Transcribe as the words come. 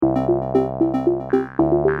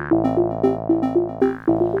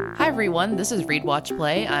Hi everyone, this is Read Watch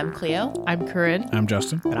Play. I'm Cleo. I'm Corinne. I'm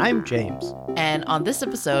Justin. And I'm James. And on this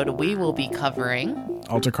episode, we will be covering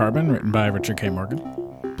Altered Carbon, written by Richard K. Morgan.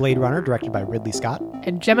 Blade Runner, directed by Ridley Scott.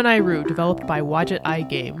 And Gemini Rue, developed by Wadjet Eye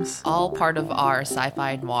Games. all part of our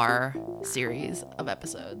sci-fi noir series of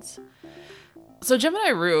episodes. So Gemini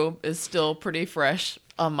Rue is still pretty fresh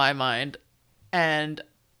on my mind. And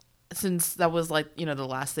since that was like, the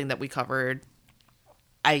last thing that we covered,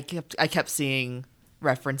 I kept seeing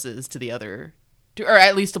references to the other, or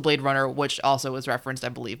at least to Blade Runner, which also was referenced, I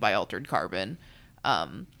believe, by Altered Carbon. There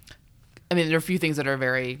are a few things that are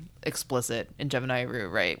very explicit in Gemini Rue,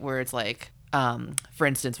 right? Where it's like, for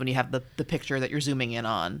instance, when you have the picture that you're zooming in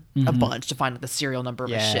on a bunch to find the serial number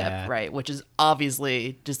of a ship, right? Which is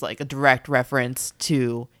obviously just like a direct reference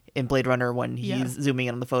to in Blade Runner when he's zooming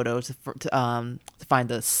in on the photos to find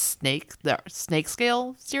the snake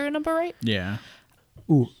scale serial number, right? Yeah.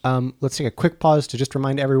 Ooh, let's take a quick pause to just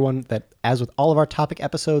remind everyone that, as with all of our topic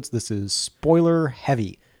episodes, this is spoiler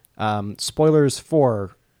heavy. Spoilers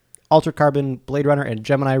for Altered Carbon, Blade Runner, and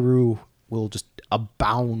Gemini Rue will just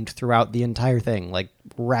abound throughout the entire thing, like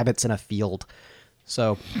rabbits in a field.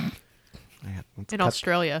 So, In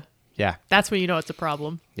Australia. Yeah. That's when you know it's a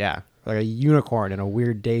problem. Yeah. Like a unicorn in a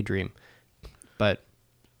weird daydream. But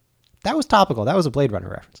that was topical. That was a Blade Runner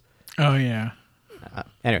reference. Oh, yeah.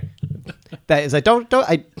 Anyway, that is,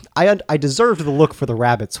 I deserved the look for the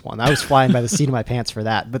rabbits one. I was flying by the seat of my pants for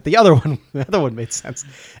that, but the other one made sense.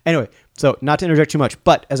 Anyway, so not to interject too much,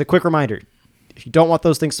 but as a quick reminder, if you don't want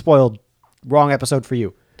those things spoiled, wrong episode for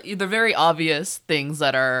you. The very obvious things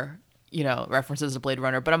that are, references to Blade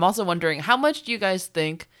Runner, but I'm also wondering, how much do you guys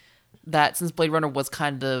think that since Blade Runner was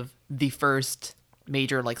kind of the first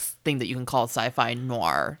major thing that you can call sci-fi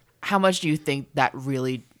noir, how much do you think that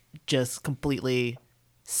really just completely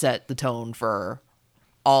set the tone for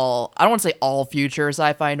all, I don't want to say all future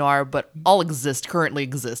sci-fi noir, but all currently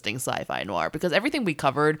existing sci-fi noir? Because everything we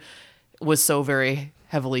covered was so very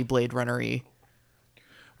heavily Blade Runner-y.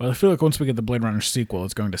 Well, I feel like once we get the Blade Runner sequel,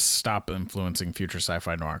 it's going to stop influencing future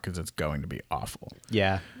sci-fi noir because it's going to be awful.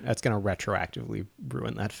 Yeah, that's going to retroactively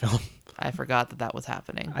ruin that film. I forgot that was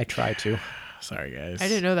happening. I try to. Sorry, guys. I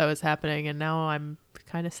didn't know that was happening, and now I'm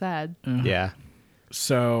kind of sad. Yeah.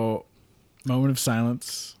 So, moment of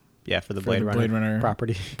silence. Yeah, for the Blade Runner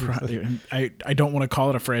property. I don't want to call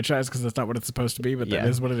it a franchise because that's not what it's supposed to be, but that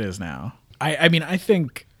is what it is now. I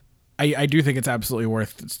do think it's absolutely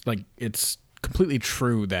worth, it's completely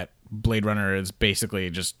true that Blade Runner is basically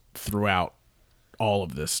just throughout all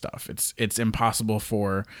of this stuff. It's impossible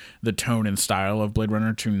for the tone and style of Blade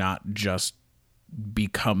Runner to not just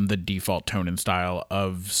become the default tone and style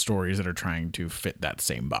of stories that are trying to fit that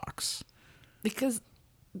same box. Because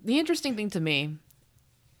the interesting thing to me,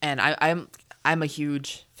 and I'm a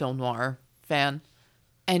huge film noir fan,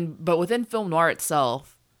 but within film noir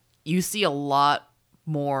itself, you see a lot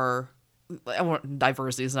more.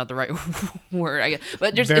 Diversity is not the right word, I guess,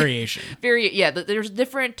 but there's variation. There's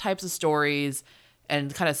different types of stories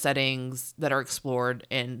and kind of settings that are explored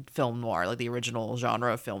in film noir, like the original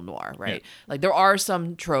genre of film noir, right? Yeah. There are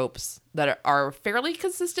some tropes that are fairly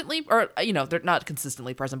consistently, or they're not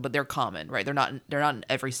consistently present, but they're common, right? They're not in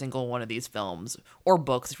every single one of these films or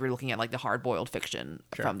books if you're looking at the hard-boiled fiction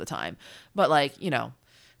from the time. But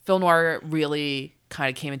film noir really kind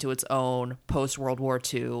of came into its own post World War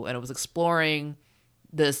II, and it was exploring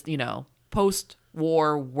this,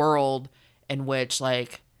 post-war world in which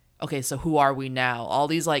okay, so who are we now? All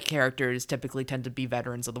these characters typically tend to be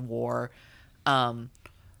veterans of the war,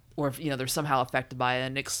 or if they're somehow affected by it,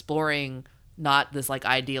 and exploring not this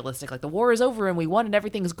idealistic the war is over and we won and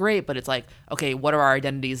everything's great, but it's okay, what are our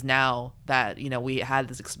identities now that we had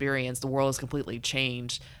this experience? The world has completely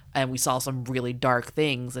changed, and we saw some really dark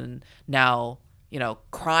things, and now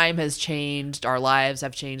crime has changed, our lives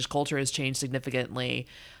have changed, culture has changed significantly,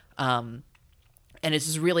 and it's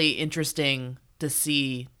just really interesting to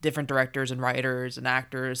see different directors and writers and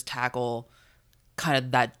actors tackle kind of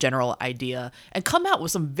that general idea and come out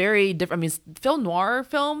with some very different, film noir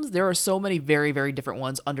films, there are so many very, very different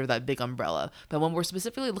ones under that big umbrella. But when we're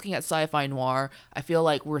specifically looking at sci-fi noir, I feel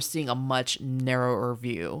like we're seeing a much narrower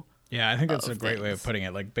view. Yeah, I think that's a great way of putting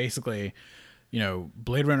it. Basically,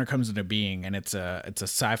 Blade Runner comes into being, and it's a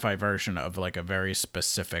sci-fi version of a very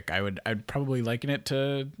specific. I'd probably liken it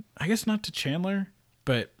to, I guess not to Chandler,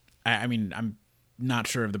 but I'm not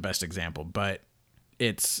sure of the best example, but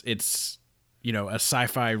it's a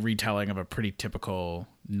sci-fi retelling of a pretty typical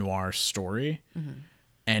noir story,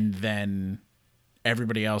 and then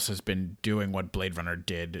everybody else has been doing what Blade Runner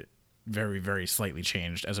did very, very slightly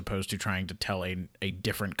changed, as opposed to trying to tell a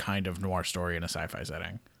different kind of noir story in a sci-fi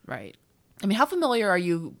setting. Right. I mean, how familiar are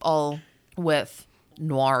you all with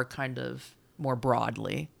noir kind of more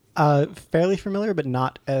broadly? Fairly familiar, but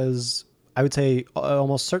not as, I would say,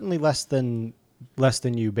 almost certainly less than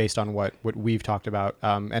you based on what we've talked about,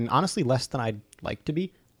 and honestly less than I'd like to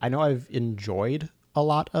be. I know I've enjoyed a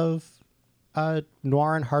lot of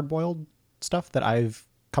noir and hardboiled stuff that I've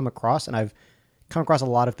come across, and I've come across a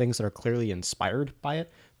lot of things that are clearly inspired by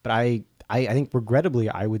it. But I think regrettably,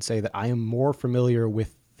 I would say that I am more familiar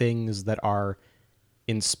with things that are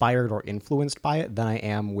inspired or influenced by it than I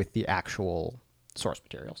am with the actual source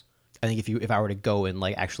materials. I think if I were to go and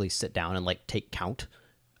like actually sit down and like take count,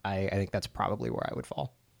 I think that's probably where I would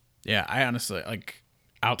fall. Yeah, I honestly, like,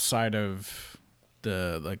 outside of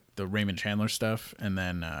the Raymond Chandler stuff and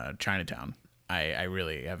then Chinatown, I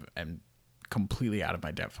really am completely out of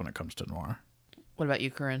my depth when it comes to noir. What about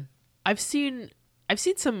you, Corinne? I've seen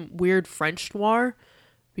some weird French noir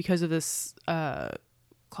because of this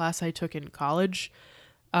class I took in college.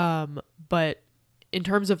 But in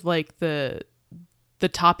terms of like the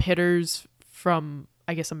top hitters from,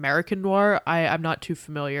 I guess, American noir, I'm not too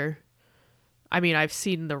familiar. I mean, I've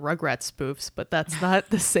seen the Rugrats spoofs, but that's not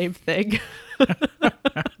the same thing.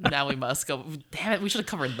 Now we must go. Damn it, we should have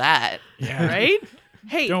covered that. Yeah. Right?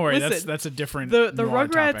 Hey, Don't worry, listen, that's a different the noir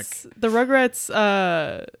Rugrats topic. the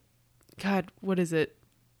Rugrats God, what is it?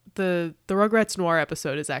 The Rugrats noir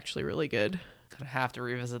episode is actually really good. Gonna have to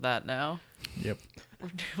revisit that now. Yep.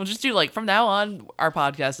 We'll just do, like, from now on, our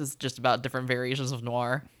podcast is just about different variations of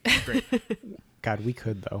noir. Great. God, we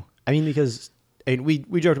could though. I mean, because we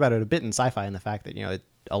joked about it a bit in sci-fi, and the fact that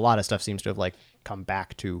a lot of stuff seems to have like come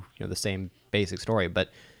back to the same basic story, but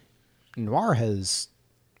noir has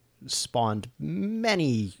spawned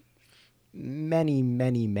many, many,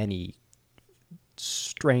 many, many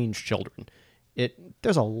strange children.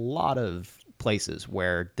 There's a lot of places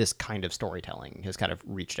where this kind of storytelling has kind of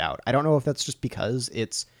reached out. I don't know if that's just because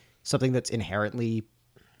it's something that's inherently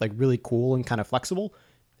like really cool and kind of flexible,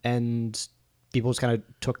 and people just kind of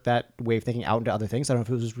took that way of thinking out into other things. I don't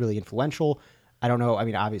know if it was really influential. I don't know. I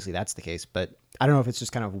mean, obviously that's the case, but I don't know if it's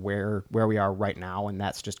just kind of where we are right now, and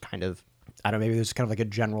that's just kind of, I don't know, maybe there's kind of like a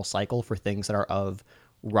general cycle for things that are of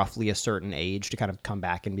roughly a certain age to kind of come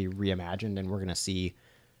back and be reimagined, and we're going to see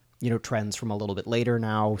trends from a little bit later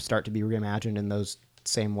now start to be reimagined in those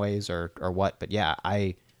same ways or what. But yeah,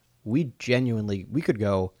 we could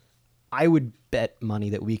go, I would bet money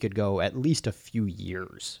that we could go at least a few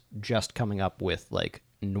years just coming up with like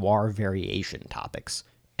noir variation topics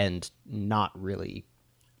and not really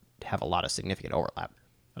have a lot of significant overlap.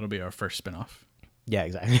 That'll be our first spinoff. Yeah,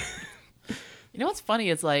 exactly. You know what's funny?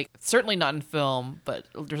 It's like, certainly not in film, but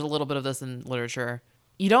there's a little bit of this in literature.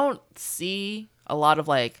 You don't see a lot of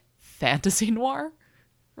like fantasy noir,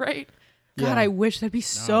 right? God, Yeah. I wish that'd be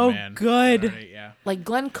so man. good. Alright, yeah. Like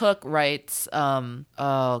Glenn Cook writes, oh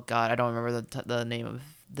God, I don't remember the name of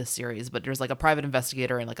the series, but there's like a private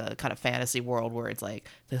investigator in like a kind of fantasy world where it's like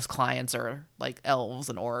his clients are like elves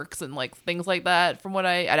and orcs and like things like that. From what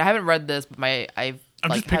I haven't read this, but I'm I'm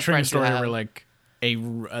like, just have picturing a friends who story have. where like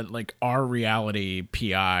like our reality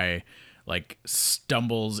PI like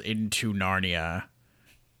stumbles into Narnia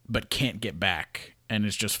but can't get back and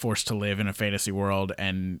is just forced to live in a fantasy world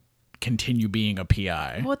and continue being a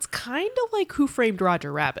PI. Well, it's kind of like Who Framed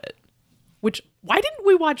Roger Rabbit. Which, why didn't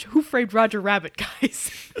we watch Who Framed Roger Rabbit,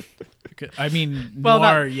 guys? I mean, Well,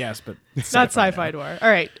 noir, yes, but Not sci-fi no. noir. All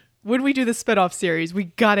right. When we do the spin-off series, we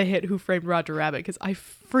gotta hit Who Framed Roger Rabbit because I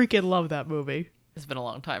freaking love that movie. It's been a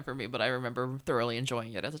long time for me, but I remember thoroughly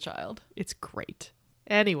enjoying it as a child. It's great.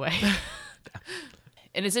 Anyway.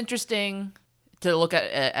 And it's interesting to look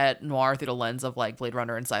at noir through the lens of like Blade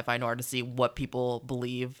Runner and sci-fi noir to see what people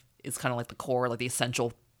believe is kind of like the core, like the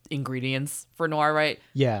essential ingredients for noir, right?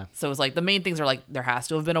 Yeah. So it's like the main things are like there has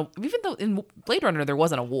to have been even though in Blade Runner there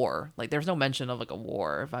wasn't a war, like there's no mention of like a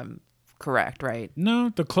war, if I'm correct, right? No,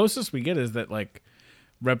 the closest we get is that like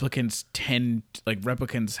replicants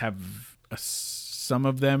have some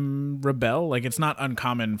of them rebel. Like it's not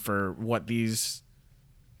uncommon for what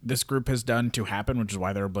this group has done to happen, which is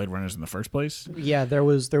why there are Blade Runners in the first place. Yeah, there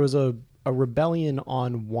was a rebellion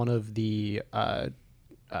on one of the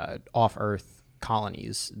off-Earth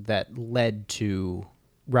colonies that led to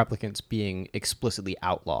replicants being explicitly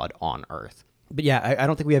outlawed on Earth. But yeah, I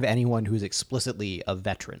don't think we have anyone who's explicitly a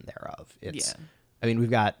veteran thereof. It's, Yeah. I mean, you've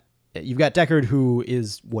got Deckard, who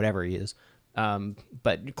is whatever he is,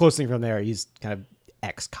 but close thing from there, he's kind of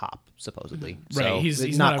ex-cop supposedly. Right, So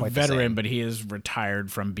he's not a quite the veteran, same. but he is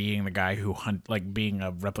retired from being the guy who being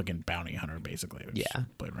a replicant bounty hunter, basically. Which Yeah.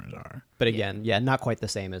 Blade Runners are. But again, not quite the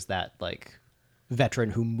same as that like veteran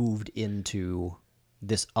who moved into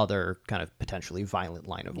this other kind of potentially violent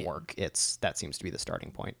line of work. That seems to be the starting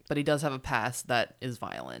point. But he does have a past that is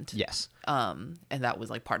violent. Yes. And that was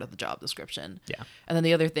like part of the job description. Yeah. And then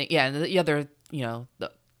the other thing, and the other,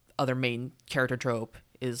 the other main character trope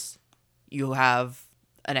is you have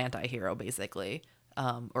an anti-hero basically,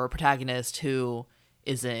 or a protagonist who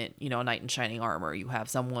isn't, a knight in shining armor. You have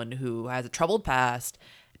someone who has a troubled past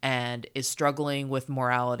and is struggling with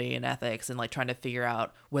morality and ethics and like trying to figure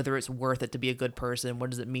out whether it's worth it to be a good person. What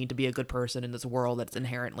does it mean to be a good person in this world that's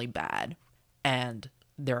inherently bad? And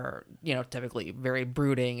they're, typically very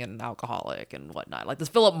brooding and alcoholic and whatnot. Like this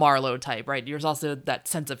Philip Marlowe type, right? There's also that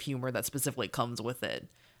sense of humor that specifically comes with it,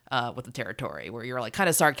 with the territory, where you're like kind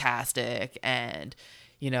of sarcastic and,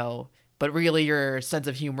 but really your sense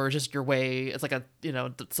of humor is just your way. It's like a,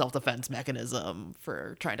 self-defense mechanism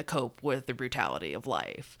for trying to cope with the brutality of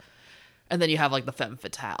life. And then you have like the femme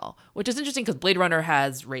fatale, which is interesting because Blade Runner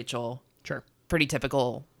has Rachel. Sure. Pretty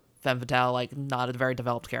typical femme fatale, like not a very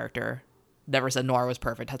developed character. Never said Noir was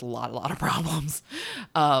perfect, has a lot of problems.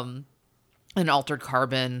 And Altered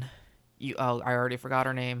Carbon, I already forgot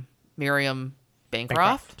her name. Miriam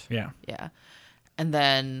Bancroft. Yeah. Yeah. And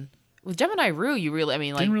then with Gemini Rue, you really,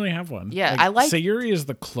 Didn't really have one. Yeah, I like Sayuri is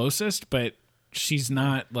the closest, but she's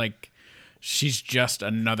not like, she's just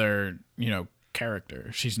another, character.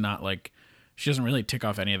 She's not like, she doesn't really tick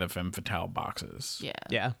off any of the femme fatale boxes. Yeah.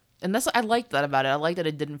 Yeah. And I liked that about it. I liked that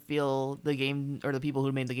it didn't feel the game, or the people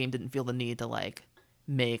who made the game didn't feel the need to like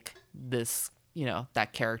make this,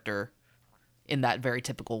 that character in that very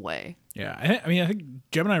typical way. Yeah. I think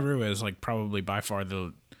Gemini Rue is like probably by far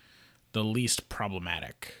the least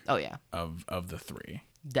problematic Oh yeah, of the three.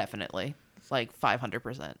 definitely. It's like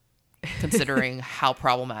 500%. Considering how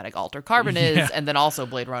problematic Altered Carbon is, Yeah. and then also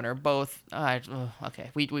Blade Runner, both.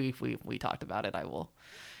 Okay, we talked about it. I will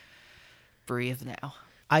breathe now.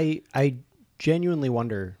 I genuinely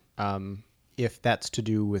wonder if that's to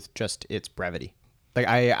do with just its brevity. Like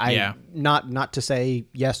Yeah. not to say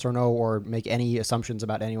yes or no or make any assumptions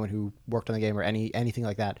about anyone who worked on the game or anything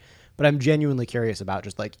like that, but I'm genuinely curious about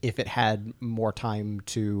just like if it had more time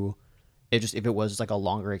to if it was like a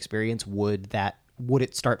longer experience, would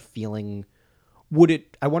it start feeling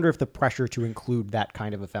I wonder if the pressure to include that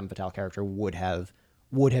kind of a femme fatale character would have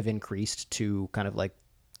increased to kind of like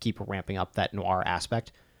keep ramping up that noir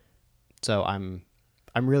aspect. So I'm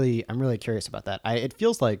really curious about that. It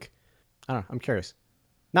feels like, I don't know, I'm curious.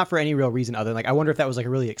 Not for any real reason other than like I wonder if that was like a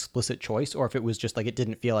really explicit choice or if it was just like it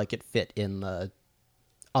didn't feel like it fit in the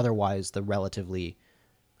otherwise the relatively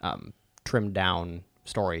trimmed down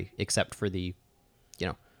story, except for the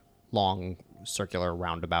long circular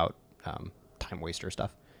roundabout time waster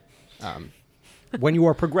stuff. When you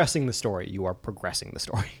are progressing the story, you are progressing the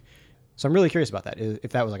story. So I'm really curious about that,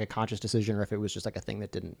 if that was like a conscious decision or if it was just like a thing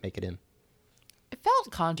that didn't make it in. It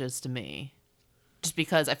felt conscious to me, just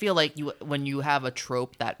because I feel like when you have a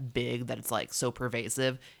trope that big that it's like so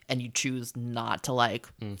pervasive and you choose not to like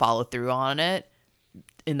follow through on it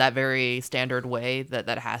in that very standard way,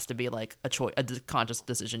 that has to be like a conscious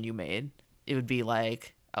decision you made. It would be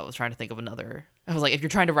like, I was trying to think of another. I was like, if you're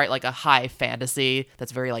trying to write like a high fantasy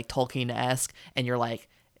that's very like Tolkien-esque and you're like,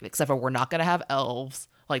 except for we're not going to have elves.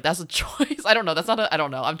 Like, that's a choice. I don't know. I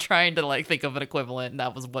don't know. I'm trying to like think of an equivalent, and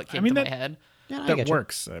that was what came to my head. Yeah, I That get you.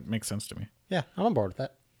 works. That makes sense to me. Yeah, I'm on board with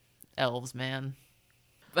that. Elves, man.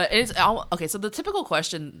 But it's okay. So the typical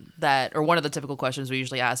question or one of the typical questions we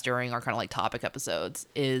usually ask during our kind of like topic episodes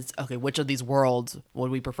is, okay, which of these worlds would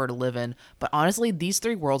we prefer to live in? But honestly, these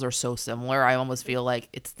three worlds are so similar. I almost feel like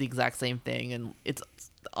it's the exact same thing, and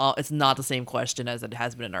it's not the same question as it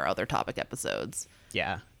has been in our other topic episodes.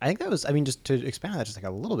 Yeah, I think that was. I mean, just to expand on that just like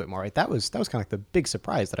a little bit more, right? That was kind of like the big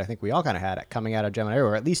surprise that I think we all kind of had coming out of Gemini,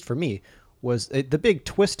 or at least for me, was the big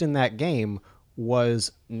twist in that game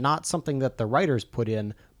was not something that the writers put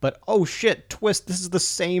in, but oh shit, twist! This is the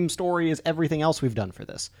same story as everything else we've done for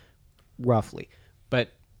this, roughly.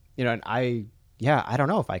 But and I don't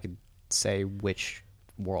know if I could say which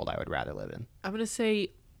world I would rather live in. I'm gonna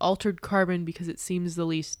say Altered Carbon because it seems the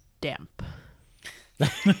least damp.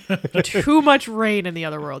 Too much rain in the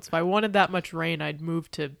other worlds. If I wanted that much rain, I'd move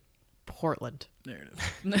to Portland. There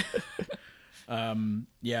it is.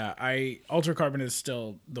 Yeah, Altered Carbon is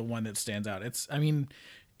still the one that stands out. It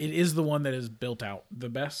is the one that is built out the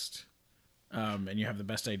best, and you have the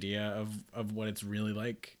best idea of what it's really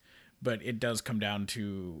like. But it does come down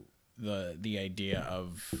to the idea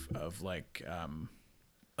of like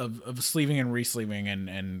of sleeving and resleeving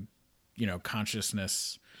and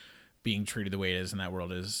consciousness being treated the way it is in that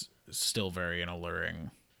world is still very an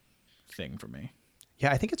alluring thing for me.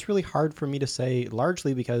 Yeah, I think it's really hard for me to say,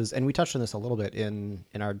 largely because, and we touched on this a little bit in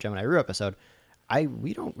our Gemini Rue episode,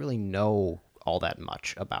 we don't really know all that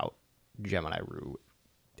much about Gemini Rue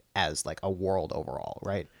as like a world overall,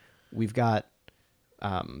 right? We've got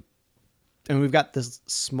this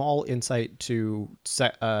small insight to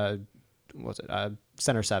Center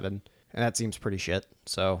 7, and that seems pretty shit,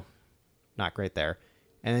 so not great there.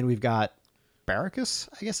 And then we've got Barracus,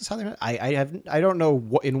 I guess is how they're. I don't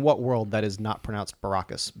know in what world that is not pronounced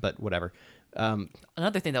Baracus, but whatever.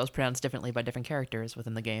 Another thing that was pronounced differently by different characters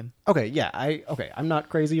within the game. Okay, yeah, I'm not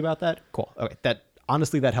crazy about that. Cool. Okay, that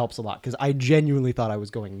honestly that helps a lot because I genuinely thought I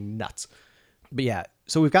was going nuts. But yeah,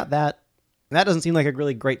 so we've got that. And that doesn't seem like a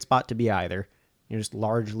really great spot to be either. You're just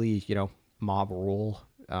largely, mob rule.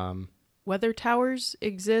 Weather towers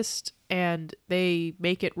exist and they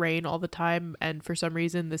make it rain all the time, and for some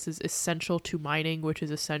reason this is essential to mining, which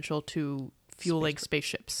is essential to fueling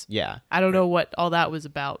spaceships. Yeah. I don't know what all that was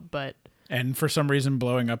about, but And for some reason,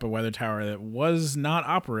 blowing up a weather tower that was not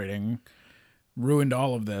operating ruined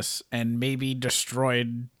all of this and maybe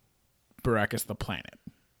destroyed Barracus the planet.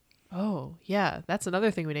 oh yeah, that's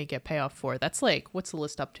another thing we didn't get payoff for. That's like, what's the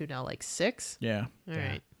list up to now, like 6? Yeah. All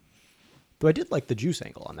right. Though I did like the juice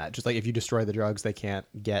angle on that. Just like if you destroy the drugs, they can't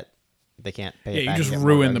pay it Yeah, back. you and just get more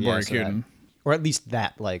ruin the drugs. Yeah, so Boricuden. or at least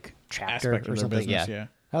that like chapter Aspect of or their something. business, yeah.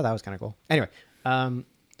 Oh, that was kind of cool. Anyway,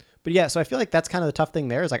 but yeah, so I feel like that's kind of the tough thing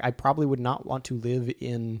there. Is like I probably would not want to live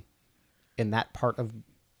in that part of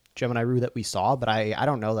Gemini Rue that we saw, but I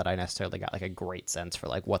don't know that I necessarily got like a great sense for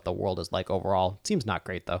like what the world is like overall. It seems not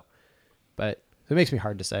great though, but it makes me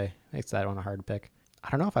hard to say. Makes that one hard to pick. I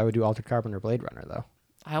don't know if I would do Altered Carbon or Blade Runner though.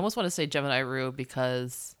 I almost want to say Gemini Rue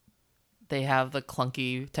because they have the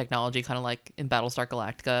clunky technology, kind of like in Battlestar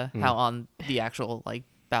Galactica, how on the actual like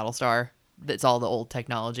Battlestar, it's all the old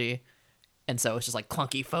technology. And so it's just like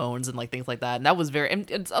clunky phones and like things like that. And that was and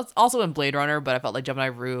it's also in Blade Runner, but I felt like Gemini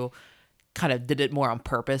Rue kind of did it more on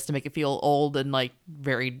purpose to make it feel old and like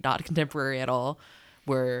very not contemporary at all,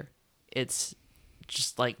 where it's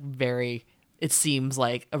just like it seems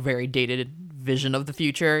like a very dated vision of the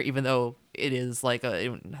future, even though it is like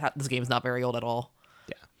this game is not very old at all.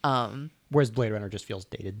 Yeah. Whereas Blade Runner just feels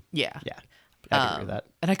dated. Yeah. Yeah. I can agree with that.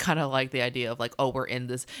 And I kind of like the idea of like, oh, we're in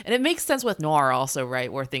this, and it makes sense with noir also, right?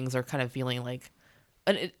 Where things are kind of feeling like,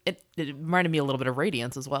 and it reminded me a little bit of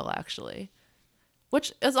Radiance as well, actually,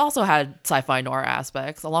 which has also had sci-fi noir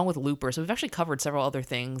aspects along with Looper. So we've actually covered several other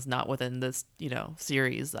things not within this,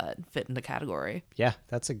 series that fit in the category. Yeah,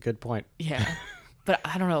 that's a good point. Yeah. But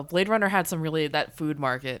I don't know. Blade Runner had some really, that food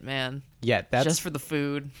market, man. Yeah, that's Just for the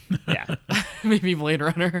food. yeah. Maybe Blade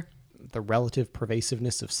Runner. The relative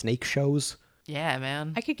pervasiveness of snake shows. Yeah,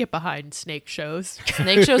 man. I could get behind snake shows.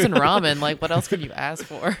 Snake shows and ramen. Like, what else could you ask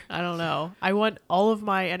for? I don't know. I want all of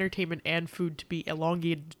my entertainment and food to be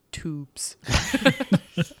elongated tubes.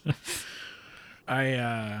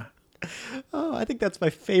 I Oh, I think that's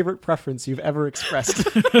my favorite preference you've ever expressed.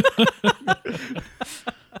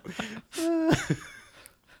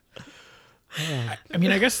 I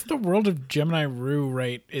mean, I guess the world of Gemini Rue,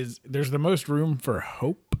 right, there's the most room for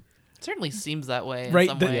hope. It certainly seems that way in Right,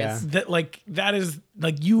 some that, ways. yeah. that is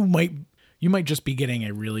like you might just be getting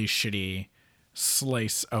a really shitty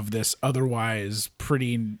slice of this otherwise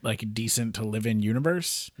pretty like decent to live in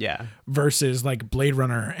universe. Yeah. Versus like Blade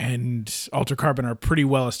Runner and Altered Carbon are pretty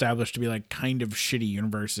well established to be like kind of shitty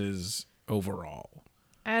universes overall.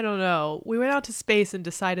 I don't know. We went out to space and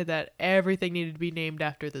decided that everything needed to be named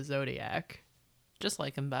after the Zodiac. Just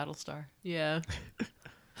like in Battlestar. Yeah.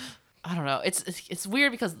 I don't know. It's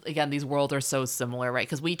weird because, again, these worlds are so similar, right?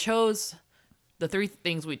 Because we chose the three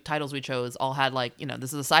titles we chose all had like,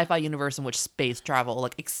 this is a sci-fi universe in which space travel,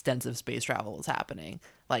 like extensive space travel is happening,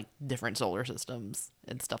 like different solar systems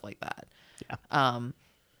and stuff like that. Yeah.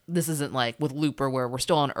 This isn't like with Looper where we're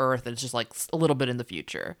still on Earth and it's just like a little bit in the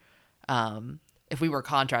future. If we were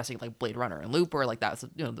contrasting like Blade Runner and Looper, like that's,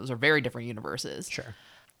 those are very different universes. Sure.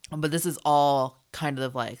 But this is all kind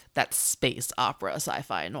of like that space opera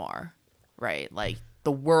sci-fi noir, right? Like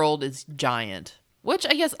the world is giant, which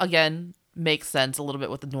I guess, again, makes sense a little bit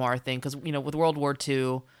with the noir thing. Because, with World War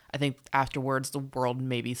II, I think afterwards the world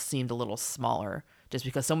maybe seemed a little smaller just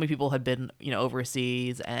because so many people had been,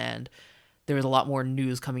 overseas and there was a lot more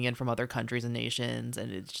news coming in from other countries and nations.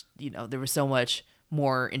 And it's, there was so much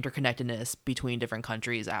more interconnectedness between different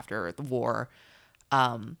countries after the war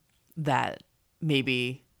that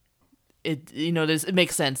maybe it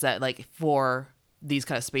makes sense that like for these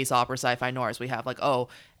kind of space opera sci-fi noirs we have like, oh,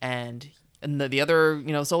 and and the other,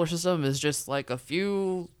 you know, solar system is just like a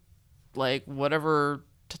few, like whatever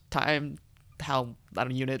time, how I don't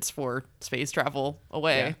know, units for space travel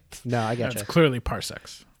away. No, I That's getcha. clearly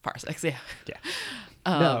parsecs. Parsecs, yeah. Yeah.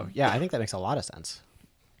 No, yeah, I think that makes a lot of sense.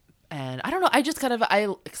 And I don't know, I just kind of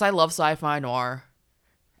because I love sci-fi noir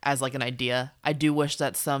as like an idea. I do wish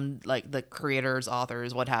that some like the creators,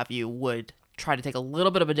 authors, what have you, would try to take a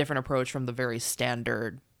little bit of a different approach from the very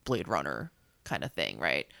standard Blade Runner kind of thing,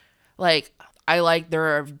 right? Like I like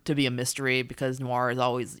there to be a mystery because noir is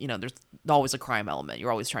always, you know, there's always a crime element.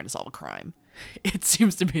 You're always trying to solve a crime. It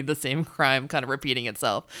seems to be the same crime kind of repeating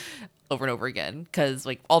itself over and over again, because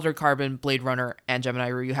like Altered Carbon, Blade Runner, and Gemini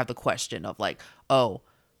Rue, you have the question of like, oh,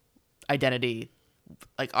 identity,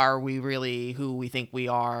 like, are we really who we think we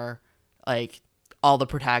are? Like, all the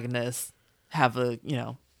protagonists have a, you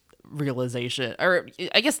know, realization, or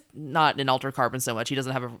I guess not in Altered Carbon so much. He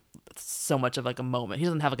doesn't have so much of like a moment. He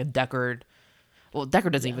doesn't have like a Deckard. Well,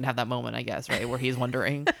 Deckard doesn't even have that moment, I guess, right? Where he's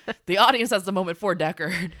wondering. The audience has the moment for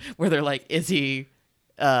Deckard where they're like, is he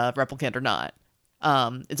a replicant or not?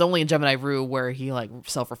 It's only in Gemini Rue where he like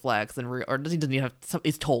self-reflects and or he doesn't even have.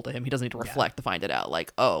 It's told to him. He doesn't need to reflect to find it out.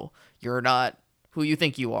 Like, oh, you're not who you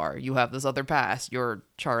think you are. You have this other past. You're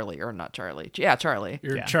Charlie, or not Charlie. Yeah, Charlie.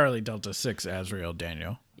 You're Charlie Delta 6 Azrael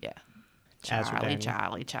Daniel. Yeah, Azra Charlie,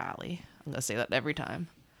 Daniel. Charlie. I'm gonna say that every time.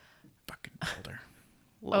 Fucking older.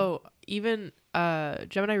 Oh, even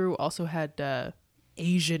Gemini Rue also had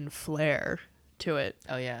Asian flair to it,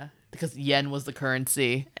 Oh yeah, because yen was the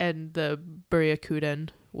currency, and the Buryakuden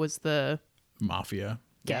was the Mafia.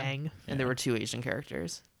 gang. and there were two Asian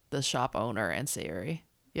characters: the shop owner and Sayuri.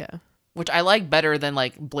 Yeah. Which I like better than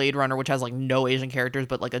like Blade Runner, which has like no Asian characters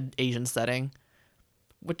but like an Asian setting,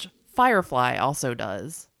 which Firefly also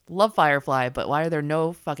does. Love Firefly, but why are there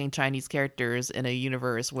no fucking Chinese characters in a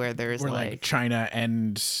universe where there's Where like China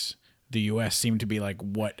and the US seem to be like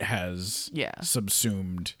what has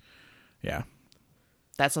subsumed. Yeah.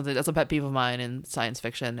 that's a pet peeve of mine in science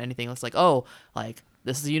fiction. Anything that's like, oh, like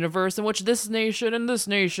this is a universe in which this nation and this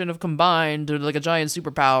nation have combined to like a giant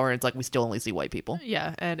superpower, and it's like we still only see white people.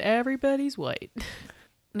 Yeah, and everybody's white.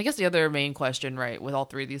 And I guess the other main question, right, with all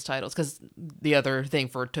three of these titles, because the other thing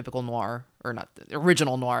for typical noir, or not the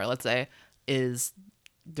original noir, let's say, is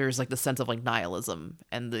there's like the sense of like nihilism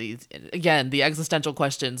and the existential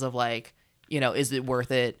questions of like, you know, is it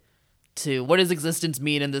worth it to, what does existence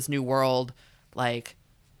mean in this new world? Like,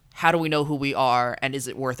 how do we know who we are, and is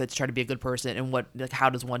it worth it to try to be a good person? And what, like, how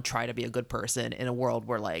does one try to be a good person in a world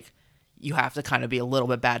where like you have to kind of be a little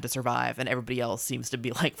bit bad to survive, and everybody else seems to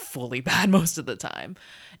be like fully bad most of the time?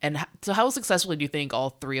 And so how successfully do you think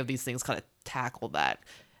all three of these things kind of tackle that?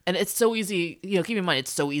 And it's so easy, you know, keep in mind,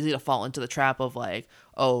 it's so easy to fall into the trap of like,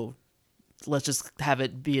 oh, let's just have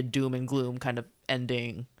it be a doom and gloom kind of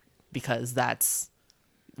ending because that's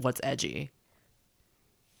what's edgy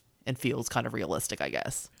and feels kind of realistic, I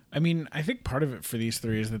guess. I mean, I think part of it for these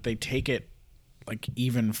three is that they take it like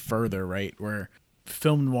even further, right? Where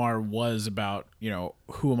film noir was about, you know,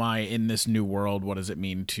 who am I in this new world? What does it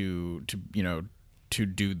mean to you know, to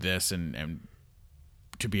do this and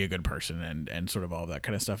to be a good person and sort of all that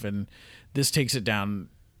kind of stuff. And this takes it down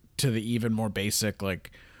to the even more basic,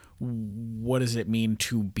 like, what does it mean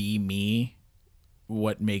to be me?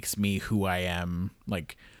 What makes me who I am?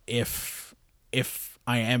 Like, if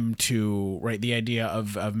I am to, right, the idea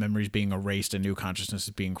of memories being erased and new consciousness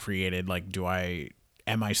is being created, like,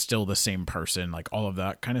 am I still the same person? Like, all of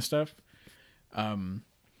that kind of stuff.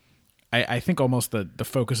 I think almost the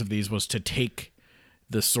focus of these was to take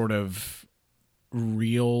the sort of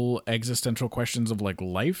real existential questions of like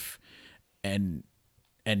life and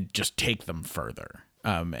just take them further,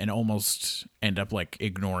 and almost end up like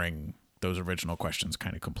ignoring those original questions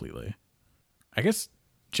kind of completely. I guess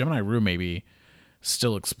Gemini Rue maybe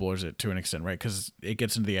still explores it to an extent, right? Because it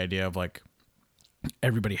gets into the idea of like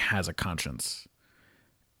everybody has a conscience,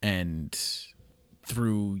 and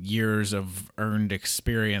through years of earned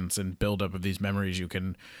experience and buildup of these memories, you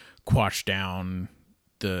can quash down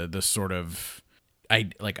the sort of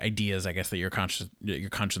ideas, I guess, that your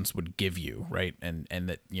conscience would give you, right? And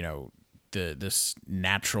that, you know, this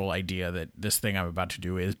natural idea that this thing I'm about to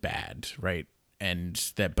do is bad, right? And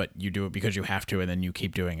that, but you do it because you have to, and then you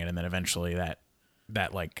keep doing it, and then eventually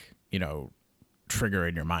that like, you know, trigger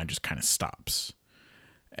in your mind just kind of stops.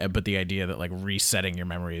 But the idea that like resetting your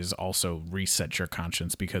memories also resets your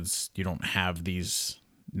conscience because you don't have these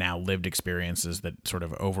now lived experiences that sort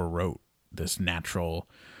of overwrote this natural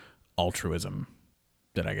altruism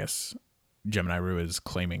that I guess Gemini Rue is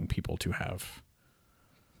claiming people to have.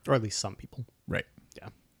 Or at least some people. Right. Yeah.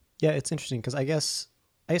 Yeah, it's interesting because I guess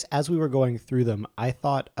as we were going through them, I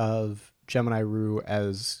thought of Gemini Rue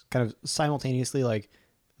as kind of simultaneously like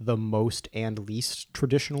the most and least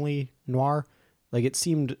traditionally noir. Like it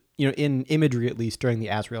seemed, in imagery at least during the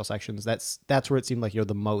Azrael sections, that's where it seemed like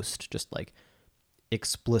the most just like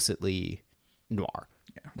explicitly noir.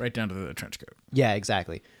 Yeah, right down to the trench coat. Yeah,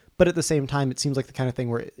 exactly. But at the same time, it seems like the kind of thing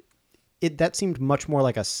where that seemed much more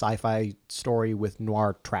like a sci-fi story with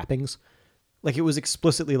noir trappings. Like it was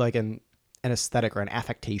explicitly like an aesthetic or an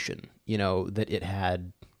affectation, that it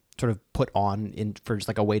had sort of put on in for just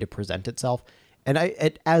like a way to present itself. And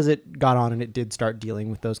as it got on and it did start dealing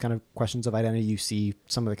with those kind of questions of identity, you see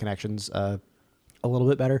some of the connections a little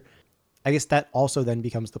bit better. I guess that also then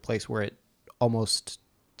becomes the place where it almost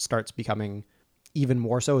starts becoming even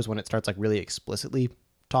more so is when it starts like really explicitly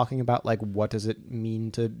talking about like what does it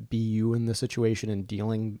mean to be you in the situation and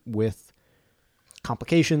dealing with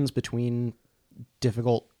complications between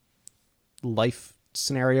difficult life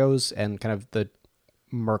scenarios and kind of the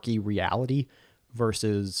murky reality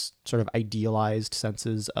versus sort of idealized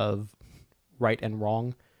senses of right and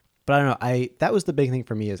wrong. But I don't know, that was the big thing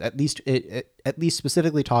for me is at least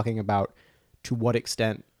specifically talking about to what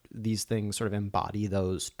extent these things sort of embody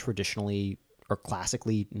those traditionally or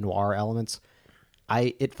classically noir elements.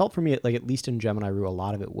 It felt for me like at least in Gemini Rue, a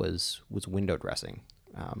lot of it was window dressing.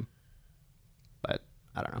 But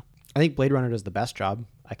I don't know. I think Blade Runner does the best job.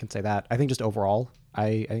 I can say that. I think just overall,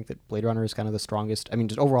 I think that Blade Runner is kind of the strongest. I mean,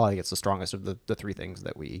 just overall, I think it's the strongest of the three things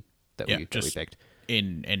that we picked.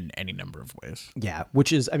 In any number of ways. Yeah,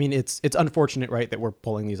 which is, I mean, it's unfortunate, right, that we're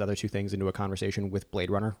pulling these other two things into a conversation with Blade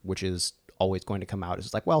Runner, which is always going to come out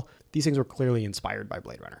as like, well, these things were clearly inspired by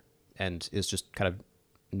Blade Runner and is just kind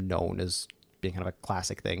of known as being kind of a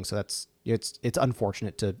classic thing. So that's it's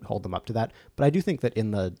unfortunate to hold them up to that. But I do think that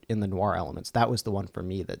in the noir elements, that was the one for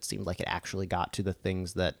me that seemed like it actually got to the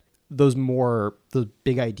things that the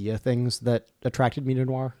big idea things that attracted me to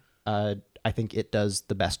noir. I think it does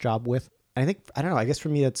the best job with. And I think, I don't know, I guess for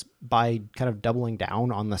me, it's by kind of doubling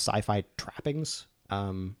down on the sci-fi trappings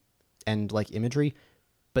and like imagery,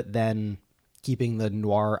 but then keeping the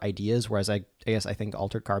noir ideas. Whereas I guess I think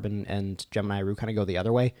Altered Carbon and Gemini Rue kind of go the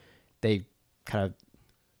other way. They kind of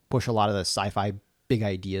push a lot of the sci-fi big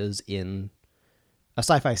ideas in a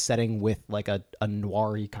sci-fi setting with like a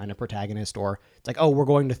noir-y kind of protagonist, or it's like, oh, we're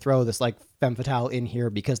going to throw this like femme fatale in here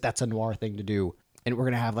because that's a noir thing to do. And we're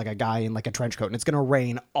going to have like a guy in like a trench coat and it's going to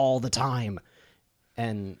rain all the time.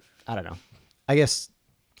 And I don't know. I guess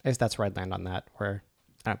that's where I'd land on that.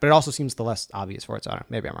 But it also seems the less obvious for it. So I don't know,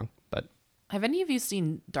 maybe I'm wrong. But have any of you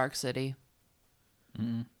seen Dark City?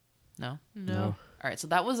 No? All right. So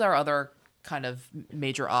that was our other kind of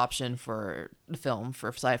major option for the film for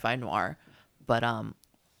sci-fi noir. But, and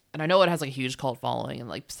I know it has like a huge cult following and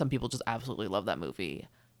like some people just absolutely love that movie.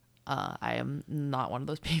 I am not one of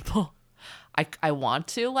those people. I want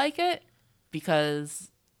to like it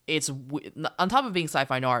because it's on top of being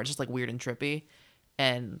sci-fi noir, it's just like weird and trippy,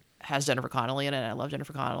 and has Jennifer Connelly in it. And I love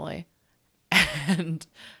Jennifer Connelly, and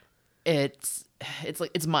it's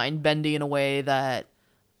like it's mind bendy in a way that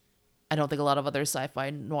I don't think a lot of other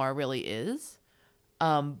sci-fi noir really is.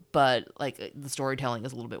 But like the storytelling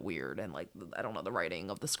is a little bit weird, and like I don't know, the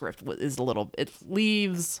writing of the script is it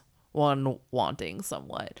leaves one wanting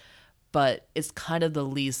somewhat, but it's kind of the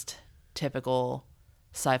least typical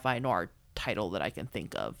sci-fi noir title that I can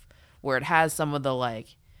think of, where it has some of the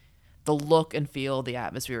like the look and feel, the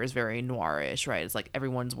atmosphere is very noirish, right? It's like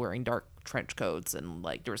everyone's wearing dark trench coats and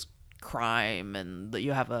like there's crime, and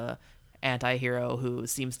you have a anti-hero who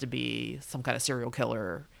seems to be some kind of serial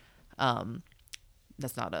killer.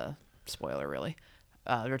 That's not a spoiler really.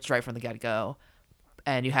 It's right from the get-go.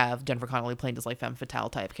 And you have Jennifer Connelly playing this like femme fatale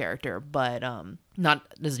type character, but not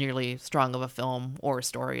as nearly strong of a film or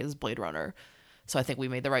story as Blade Runner. So I think we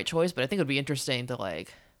made the right choice, but I think it would be interesting to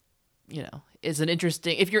like,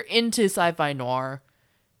 if you're into sci-fi noir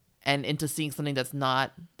and into seeing something that's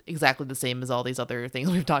not exactly the same as all these other things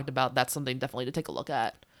we've talked about, that's something definitely to take a look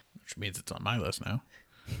at. Which means it's on my list now.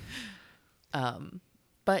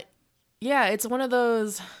 But yeah, it's one of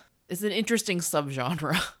those, it's an interesting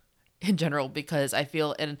subgenre in general, because I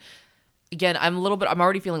feel, and again, I'm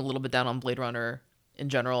already feeling a little bit down on Blade Runner in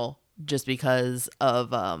general, just because of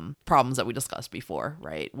problems that we discussed before,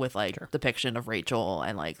 right? With like depiction of Rachel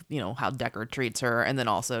and like, how Deckard treats her, and then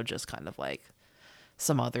also just kind of like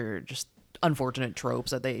some other just unfortunate tropes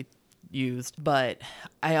that they used. But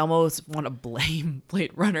I almost want to blame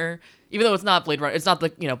Blade Runner, even though it's not Blade Runner. It's not the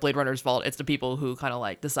Blade Runner's fault. It's the people who kind of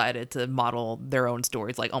like decided to model their own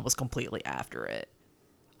stories like almost completely after it.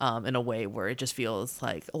 In a way where it just feels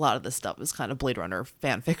like a lot of this stuff is kind of Blade Runner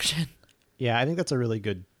fan fiction. Yeah, I think that's a really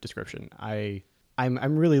good description.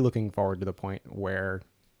 I'm really looking forward to the point where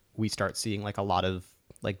we start seeing like a lot of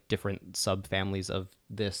like different subfamilies of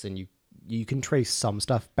this, and you can trace some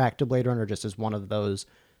stuff back to Blade Runner just as one of those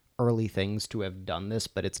early things to have done this,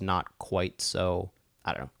 but it's not quite so,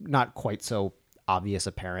 I don't know, not quite so obvious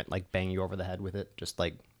apparent, like bang you over the head with it. Just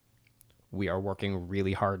like we are working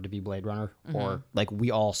really hard to be Blade Runner, or like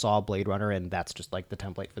we all saw Blade Runner and that's just like the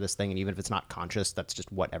template for this thing. And even if it's not conscious, that's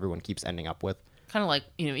just what everyone keeps ending up with. Kind of like,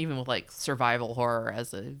 even with like survival horror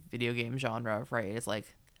as a video game genre, right? It's like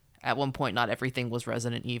at one point, not everything was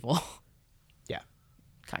Resident Evil. Yeah.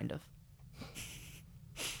 Kind of.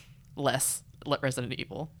 Less Resident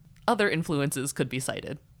Evil. Other influences could be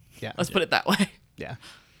cited. Yeah. Let's put it that way. Yeah.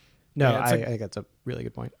 No, Yeah, it's I like- think that's a really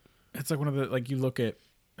good point. It's like one of the, like, you look at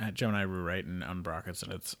Gemini Rue, right, and on Brackets,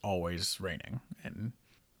 and it's always raining. And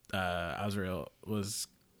Azrael was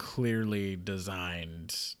clearly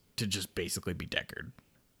designed to just basically be Deckard.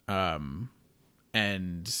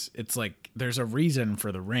 And it's like, there's a reason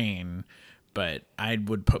for the rain, but I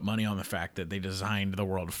would put money on the fact that they designed the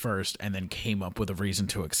world first and then came up with a reason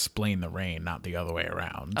to explain the rain, not the other way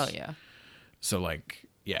around. Oh, yeah. So, like,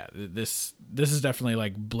 yeah, this is definitely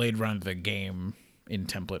like Blade Runner the game in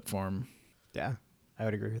template form. Yeah, I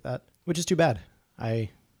would agree with that. Which is too bad. I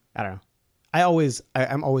don't know.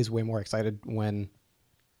 I'm always way more excited when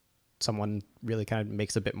someone really kind of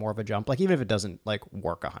makes a bit more of a jump. Like even if it doesn't like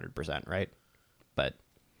work 100%, right? But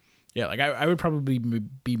Yeah, like I would probably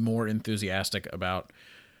be more enthusiastic about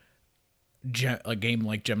a game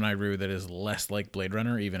like Gemini Rue that is less like Blade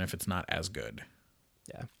Runner, even if it's not as good.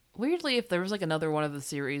 yeah, Weirdly, if there was like another one of the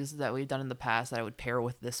series that we've done in the past that I would pair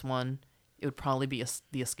with this one, it would probably be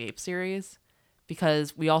the Escape series,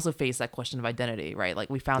 because we also face that question of identity, right? Like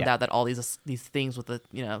we found Yeah. out that all these things with a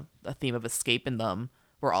theme of escape in them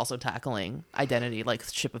were also tackling identity, like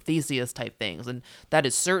Ship of Theseus type things, and that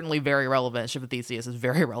is certainly very relevant. Ship of Theseus is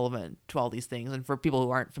very relevant to all these things, and for people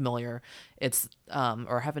who aren't familiar, it's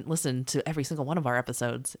or haven't listened to every single one of our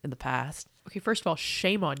episodes in the past. Okay, first of all,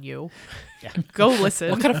 shame on you. yeah, Go listen.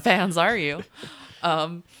 What kind of fans are you?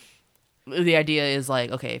 The idea is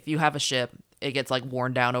like, okay, if you have a ship, it gets like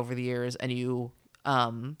worn down over the years, and you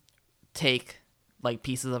take like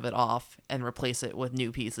pieces of it off and replace it with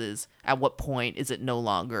new pieces. At what point is it no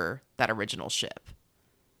longer that original ship?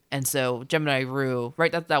 And so Gemini Rue,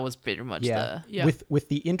 right? That was pretty much yeah. Yeah. With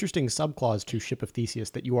the interesting subclause to Ship of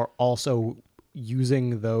Theseus that you are also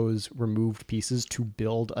using those removed pieces to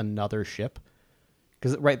build another ship.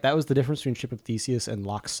 Because right, that was the difference between Ship of Theseus and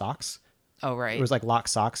Lock Socks. oh right. It was like Lock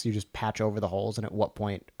Socks, you just patch over the holes, and at what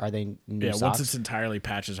point are they new Yeah, socks? once it's entirely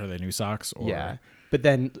patches, are they new socks? Or... Yeah. But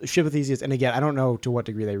then Ship of Theseus, and again, I don't know to what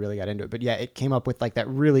degree they really got into it, but yeah, it came up with like that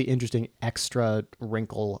really interesting extra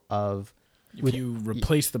wrinkle of If you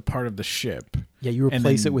replace the part of the ship, you and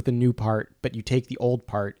replace then- it with a new part, but you take the old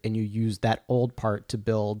part and you use that old part to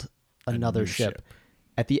build another new ship. ship.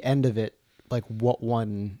 At the end of it, like what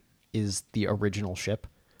one is the original ship?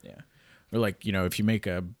 yeah, or like, if you make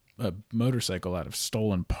a motorcycle out of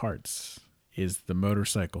stolen parts, is the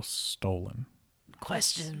motorcycle stolen?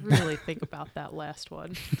 Question. Really think about that last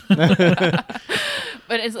one.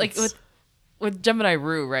 But it's like with Gemini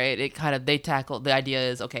Rue, right? It kind of, they tackle the idea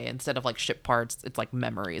is, okay, instead of like ship parts, it's like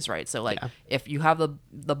memories, right? So like Yeah. if you have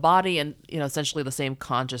the body and essentially the same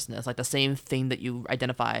consciousness, like the same thing that you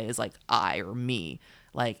identify as like I or me,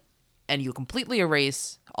 like, and you completely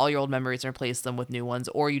erase all your old memories and replace them with new ones,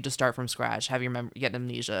 or you just start from scratch, have your get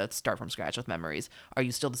amnesia, start from scratch with memories. Are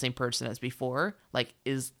you still the same person as before? Like,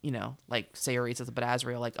 is, like say Ares says about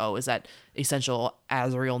Azrael, like, oh, is that essential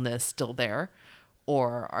Azraelness still there?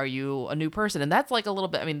 Or are you a new person? And that's like a little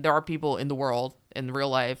bit, I mean, there are people in the world, in real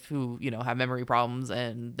life, who, have memory problems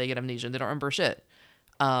and they get amnesia and they don't remember shit.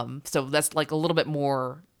 So that's like a little bit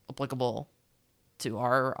more applicable to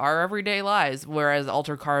our everyday lives. Whereas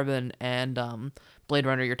Altered Carbon and Blade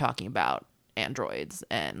Runner, you're talking about androids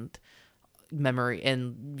and memory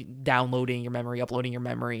and downloading your memory, uploading your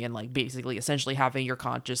memory, and like basically essentially having your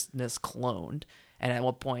consciousness cloned. And at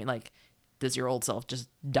what point, like, does your old self just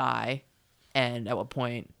die? And at what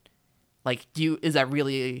point, like, is that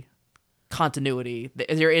really continuity?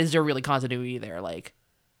 Is there really continuity there? Like,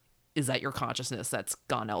 is that your consciousness that's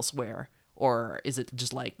gone elsewhere? Or is it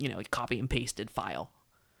just like, a copy and pasted file?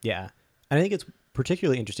 Yeah. And I think it's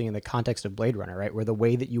particularly interesting in the context of Blade Runner, right? Where the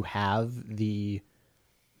way that you have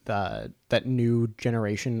that new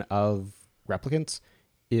generation of replicants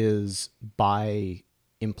is by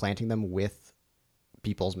implanting them with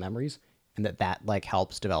people's memories, and that like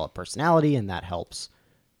helps develop personality, and that helps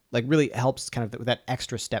like really helps kind of that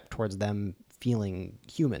extra step towards them feeling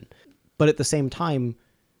human. But at the same time,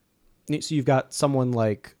 so you've got someone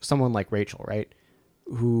like Rachel, right?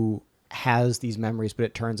 Who has these memories, but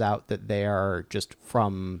it turns out that they are just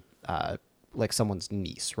from like someone's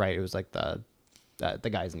niece, right? It was like the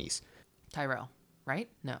guy's niece. Tyrell, right?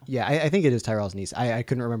 No. Yeah, I think it is Tyrell's niece. I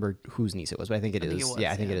couldn't remember whose niece it was, but I think it is. think it was,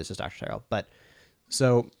 I think it is just Dr. Tyrell. But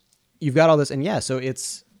so you've got all this, and so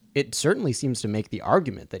it certainly seems to make the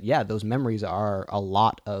argument that those memories are a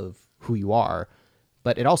lot of who you are.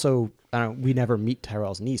 But it also, we never meet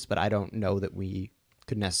Tyrell's niece, but I don't know that we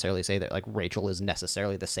could necessarily say that like Rachel is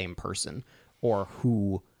necessarily the same person, or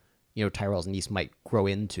who, Tyrell's niece might grow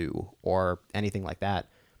into, or anything like that.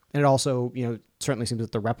 And it also, certainly seems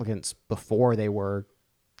that the replicants, before they were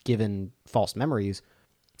given false memories,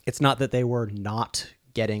 it's not that they were not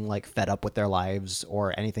getting like fed up with their lives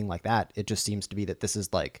or anything like that. It just seems to be that this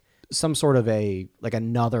is like some sort of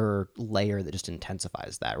another layer that just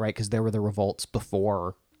intensifies that, right? Because there were the revolts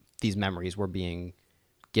before these memories were being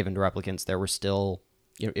given to replicants. There were still,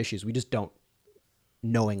 issues. We just don't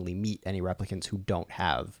knowingly meet any replicants who don't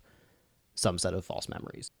have some set of false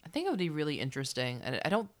memories. I think it would be really interesting, and I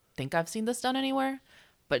don't think I've seen this done anywhere,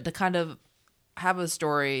 but to kind of have a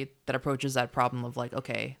story that approaches that problem of like,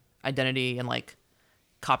 okay, identity and like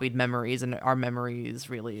copied memories, and our memories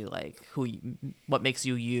really like what makes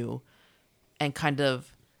you, and kind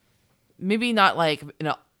of maybe not like in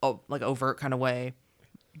a like overt kind of way,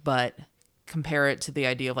 but compare it to the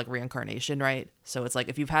idea of like reincarnation, right? So it's like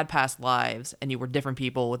if you've had past lives and you were different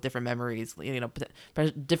people with different memories,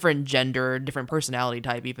 different gender, different personality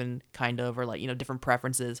type, even kind of, or like, different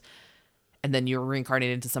preferences, and then you're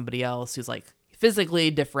reincarnated into somebody else who's like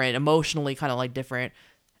physically different, emotionally kind of like different.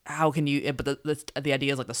 How can you? But the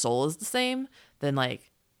idea is like the soul is the same. Then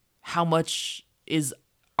like, how much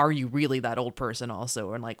are you really that old person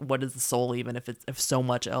also? And like, what is the soul even if so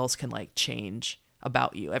much else can like change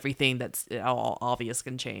about you? Everything that's all obvious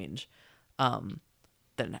can change.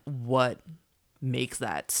 Then what makes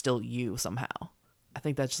that still you somehow? I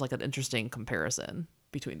think that's just like an interesting comparison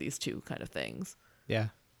between these two kind of things. Yeah,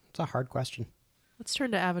 it's a hard question. Let's turn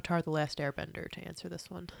to Avatar: The Last Airbender to answer this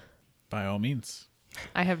one. By all means.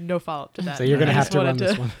 I have no follow-up to that. So you're going to I have just to run wanted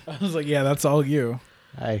this one. I was like, yeah, that's all you.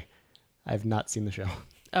 I've not seen the show.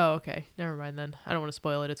 Oh, okay. Never mind then. I don't want to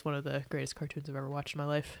spoil it. It's one of the greatest cartoons I've ever watched in my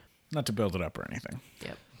life. Not to build it up or anything.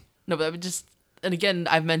 Yep. No, but I would just, and again,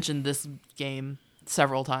 I've mentioned this game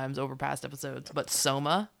several times over past episodes, but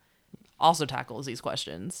Soma also tackles these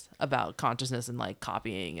questions about consciousness and like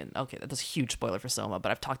copying. And okay, that's a huge spoiler for Soma,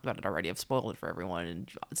 but I've talked about it already. I've spoiled it for everyone,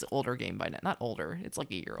 and it's an older game by now. Not older, it's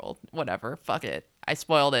like a year old. Whatever, fuck it. I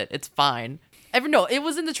spoiled it. It's fine. No, it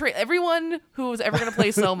was in the trailer. Everyone who's ever gonna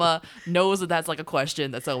play Soma knows that that's like a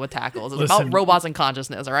question that Soma tackles. It's about robots and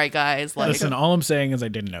consciousness. All right, guys. Like, listen, all I'm saying is I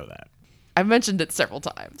didn't know that. I've mentioned it several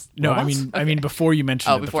times. No, Robots? I mean before you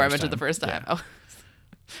mentioned. Oh, it before I mentioned it the first time. Yeah. Oh.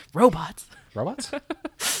 Robots. Robots?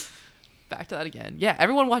 Back to that again. Yeah,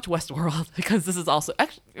 everyone watch Westworld because this is also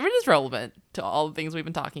actually it is relevant to all the things we've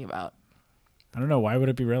been talking about. I don't know, why would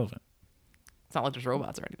it be relevant? It's not like there's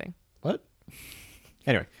robots or anything. What?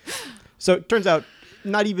 Anyway, so it turns out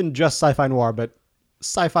not even just sci-fi noir, but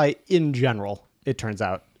sci-fi in general, it turns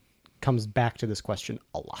out, comes back to this question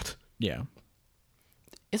a lot. Yeah.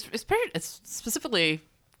 It's specifically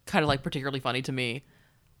kind of like particularly funny to me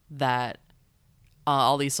that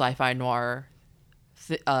all these sci-fi noir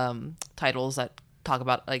titles that talk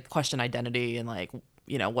about like question identity and like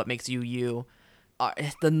what makes you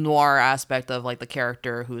the noir aspect of like the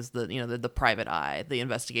character who's the private eye, the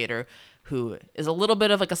investigator, who is a little bit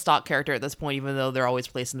of like a stock character at this point, even though they're always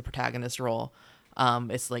placed in the protagonist role.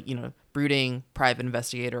 It's like brooding private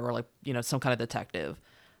investigator or like some kind of detective.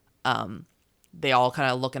 They all kind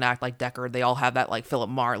of look and act like Deckard. They all have that like Philip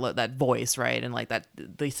Marlowe, that voice, right? And like that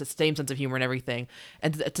the same sense of humor and everything.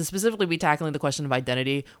 And to specifically be tackling the question of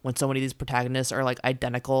identity when so many of these protagonists are like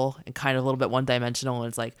identical and kind of a little bit one-dimensional, and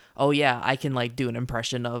it's like, oh yeah, I can like do an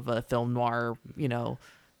impression of a film noir,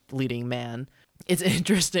 leading man. It's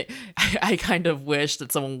interesting. I kind of wish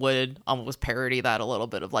that someone would almost parody that a little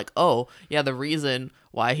bit of like, oh yeah, the reason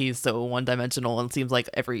why he's so one-dimensional and seems like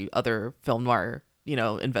every other film noir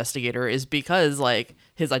investigator is because like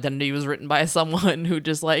his identity was written by someone who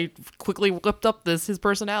just like quickly whipped up his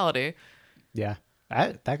personality. Yeah,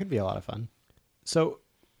 that could be a lot of fun. So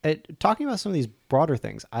talking about some of these broader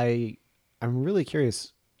things, I'm really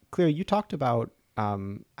curious. Claire, you talked about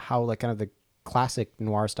how like kind of the classic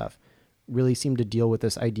noir stuff really seemed to deal with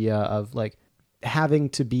this idea of like having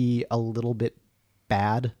to be a little bit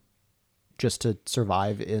bad just to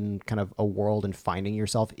survive in kind of a world and finding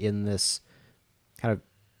yourself in this kind of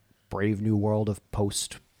brave new world of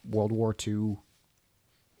post World War II,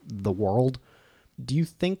 the world. Do you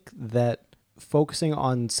think that focusing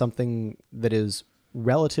on something that is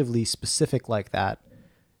relatively specific like that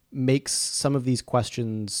makes some of these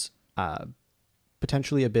questions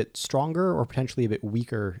potentially a bit stronger or potentially a bit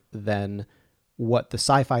weaker than what the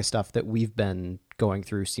sci-fi stuff that we've been going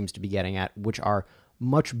through seems to be getting at, which are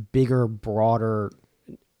much bigger, broader,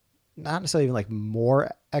 not necessarily even like more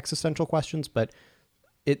existential questions, but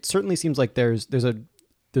it certainly seems like there's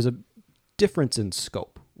a difference in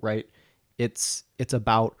scope, right? It's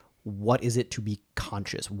about what is it to be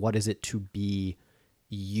conscious? What is it to be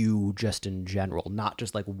you just in general? Not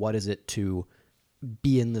just like what is it to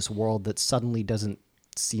be in this world that suddenly doesn't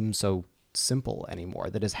seem so simple anymore,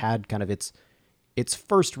 that has had kind of its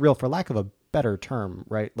first real, for lack of a better term,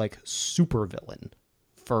 right, like supervillain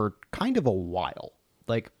for kind of a while.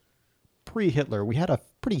 Like pre-Hitler, we had a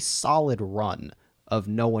pretty solid run of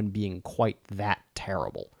no one being quite that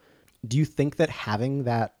terrible. Do you think that having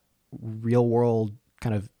that real world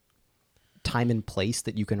kind of time and place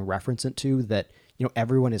that you can reference it to, that, you know,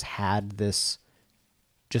 everyone has had this,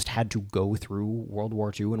 just had to go through World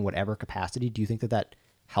War II in whatever capacity, do you think that that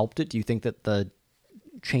helped it? Do you think that the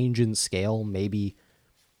change in scale maybe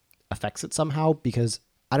affects it somehow? Because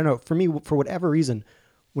I don't know, for me, for whatever reason,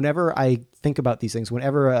 whenever I think about these things,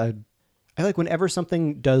 I feel like whenever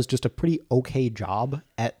something does just a pretty okay job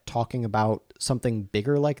at talking about something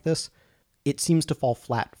bigger like this, it seems to fall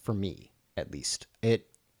flat for me, at least. It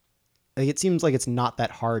seems like it's not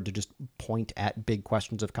that hard to just point at big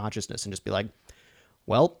questions of consciousness and just be like,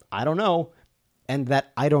 well, I don't know. And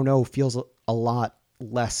that I don't know feels a lot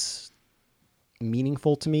less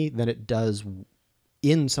meaningful to me than it does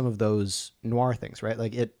in some of those noir things, right?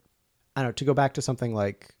 Like I don't know, to go back to something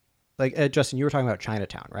like Justin, you were talking about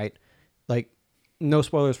Chinatown, right? Like, no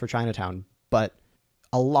spoilers for Chinatown, but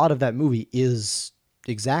a lot of that movie is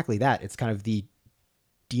exactly that. It's kind of the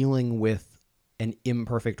dealing with an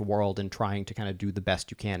imperfect world and trying to kind of do the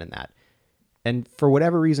best you can in that. And for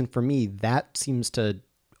whatever reason, for me, that seems to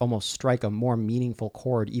almost strike a more meaningful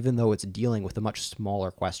chord, even though it's dealing with a much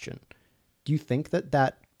smaller question. Do you think that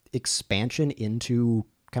that expansion into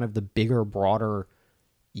kind of the bigger, broader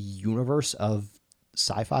universe of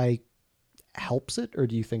sci-fi helps it? Or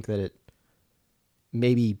do you think that it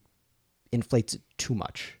maybe inflates it too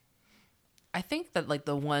much? I think that like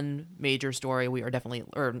the one major story we are definitely,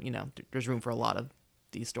 or, you know, there's room for a lot of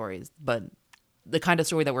these stories, but the kind of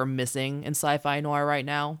story that we're missing in sci-fi noir right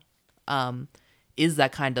now is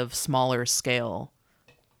that kind of smaller scale,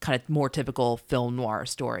 kind of more typical film noir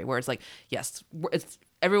story where it's like, yes, it's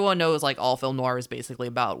everyone knows like all film noir is basically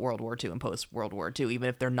about World War II and post World War II, even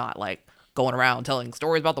if they're not like going around telling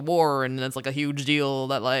stories about the war and it's like a huge deal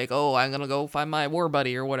that like, oh, I'm gonna go find my war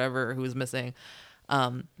buddy or whatever who's missing.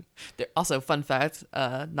 There, also, fun fact,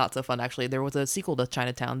 not so fun actually, there was a sequel to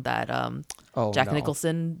Chinatown that Jack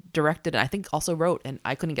Nicholson directed and I think also wrote, and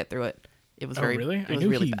I couldn't get through it. It was really? It was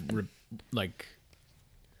really bad.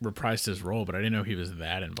 Reprised his role, but I didn't know he was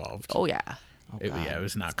that involved. Oh yeah. It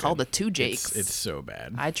was not. It's called The Two Jakes. It's so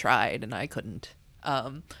bad. I tried and I couldn't.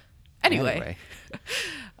 Anyway.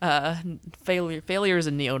 Failures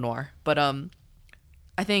in neo noir, but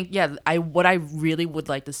I think what I really would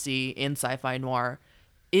like to see in sci-fi noir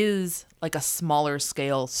is like a smaller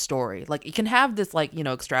scale story. Like it can have this like, you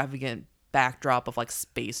know, extravagant backdrop of like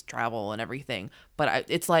space travel and everything, but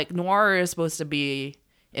it's like noir is supposed to be,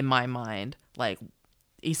 in my mind, like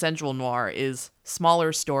essential noir is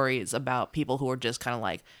smaller stories about people who are just kind of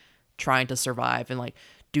like trying to survive and like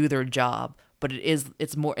do their job, but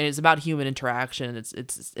it's about human interaction.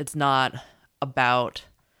 It's not about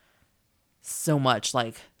so much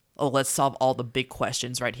like, oh, let's solve all the big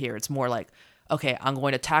questions right here. It's more like, okay, I'm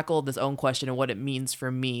going to tackle this own question and what it means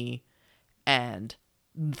for me, and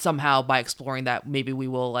somehow by exploring that, maybe we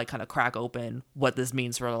will like kind of crack open what this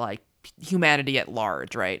means for like humanity at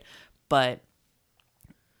large, right? But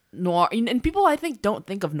noir, and people I think don't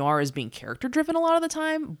think of noir as being character driven a lot of the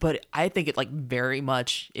time, but I think it like very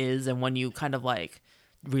much is. And when you kind of like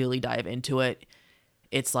really dive into it,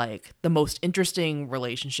 it's like the most interesting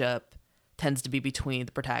relationship tends to be between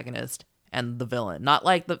the protagonist and the villain, not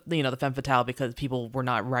like the femme fatale, because people were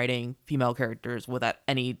not writing female characters without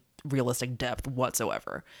any realistic depth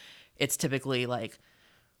whatsoever. It's typically like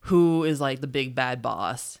who is like the big bad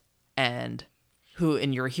boss, and who,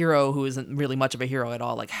 in your hero who isn't really much of a hero at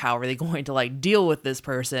all, like how are they going to like deal with this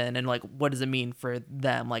person, and like what does it mean for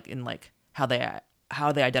them, like in like how they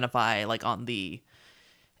identify like on the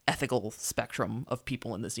ethical spectrum of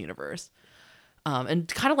people in this universe. And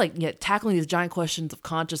kind of like tackling these giant questions of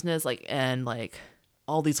consciousness, like, and like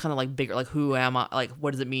all these kind of like bigger, like who am I, like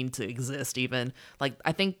what does it mean to exist, even like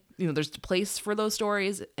I think, you know, there's a place for those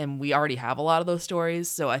stories, and we already have a lot of those stories.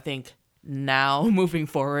 So I think now moving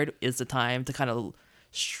forward is the time to kind of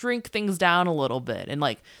shrink things down a little bit. And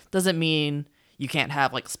like, doesn't mean you can't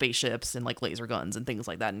have like spaceships and like laser guns and things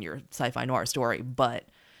like that in your sci-fi noir story, but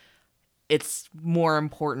it's more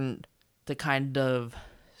important to kind of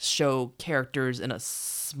show characters in a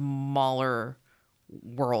smaller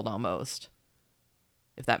world almost,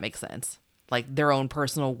 if that makes sense. Like their own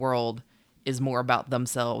personal world is more about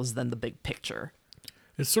themselves than the big picture.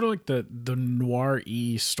 It's sort of like the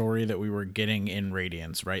noir-y story that we were getting in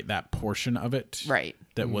Radiance, right? That portion of it. Right.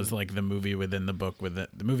 That was like the movie within the book, the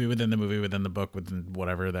movie within the movie within the book, within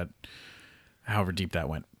whatever that, however deep that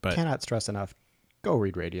went. But Cannot stress enough, go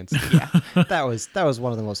read Radiance. Yeah. that was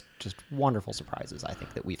one of the most just wonderful surprises I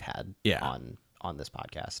think that we've had on this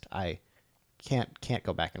podcast. I can't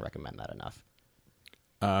go back and recommend that enough.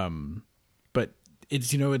 But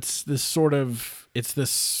it's, it's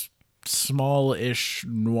this small-ish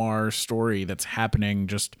noir story that's happening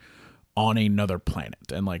just on another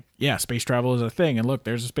planet. And like, yeah, space travel is a thing. And look,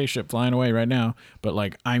 there's a spaceship flying away right now. But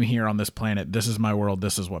like, I'm here on this planet. This is my world.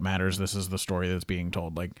 This is what matters. This is the story that's being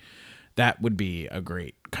told. Like, that would be a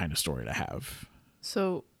great kind of story to have.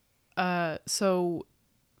 So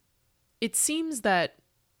it seems that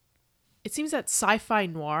sci-fi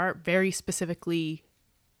noir very specifically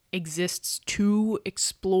exists to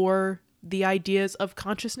explore the ideas of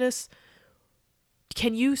consciousness.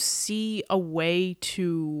 Can you see a way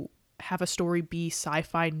to have a story be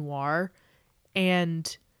sci-fi noir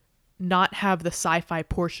and not have the sci-fi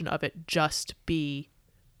portion of it just be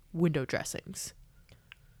window dressings?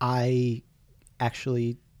 I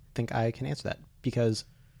actually think I can answer that, because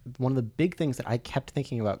one of the big things that I kept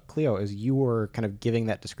thinking about, Cleo, as you were kind of giving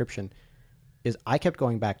that description, is I kept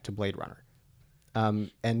going back to Blade Runner.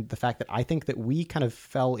 And the fact that I think that we kind of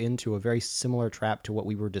fell into a very similar trap to what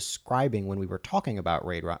we were describing when we were talking about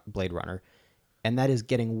Blade Runner, and that is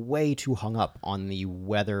getting way too hung up on the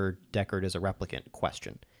whether Deckard is a replicant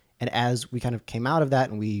question. And as we kind of came out of that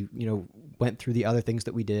and we, went through the other things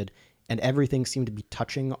that we did, and everything seemed to be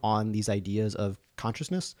touching on these ideas of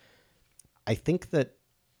consciousness, I think that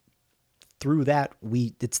through that,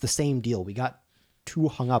 it's the same deal. We got too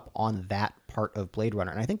hung up on that part of Blade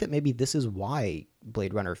Runner. And I think that maybe this is why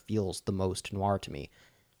Blade Runner feels the most noir to me,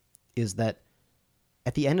 is that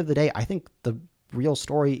at the end of the day, I think the real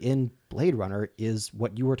story in Blade Runner is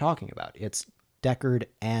what you were talking about. It's Deckard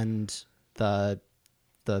and the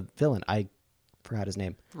villain. I forgot his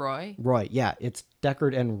name. Roy? Roy, yeah. It's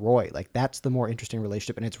Deckard and Roy. Like, that's the more interesting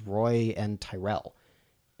relationship, and it's Roy and Tyrell.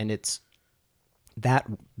 And it's that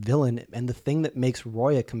villain, and the thing that makes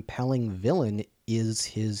Roy a compelling villain is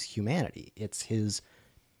his humanity. It's his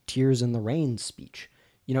Tears in the Rain speech.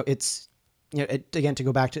 It's, again, to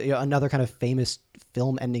go back to another kind of famous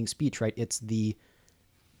film ending speech, right? It's the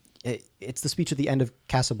speech at the end of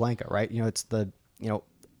Casablanca, right? It's the,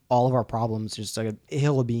 all of our problems, just like a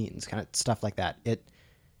hill of beans, kind of stuff like that.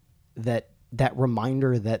 That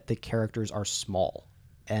reminder that the characters are small,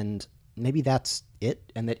 and maybe that's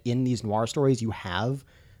it, and that in these noir stories you have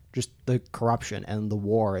just the corruption and the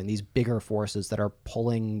war and these bigger forces that are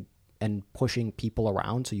pulling and pushing people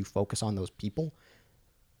around, so you focus on those people.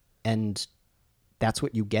 And that's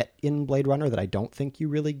what you get in Blade Runner that I don't think you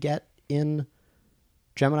really get in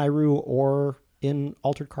Gemini Rue or in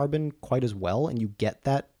Altered Carbon quite as well. And you get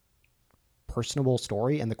that personable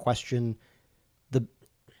story, and the question,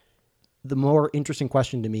 the more interesting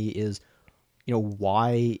question to me is,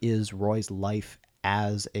 why is Roy's life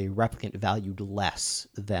as a replicant valued less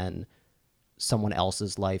than someone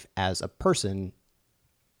else's life as a person?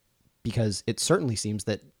 Because it certainly seems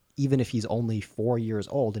that even if he's only 4 years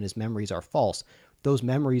old and his memories are false, those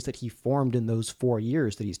memories that he formed in those 4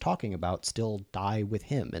 years that he's talking about still die with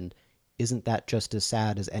him. And isn't that just as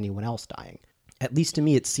sad as anyone else dying? At least to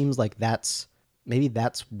me, it seems like that's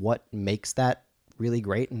what makes that really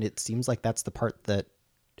great. And it seems like that's the part that,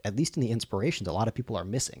 at least in the inspirations, a lot of people are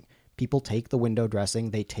missing. People take the window dressing,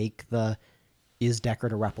 they take the is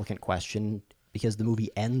Deckard a replicant question, because the movie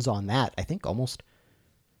ends on that, I think almost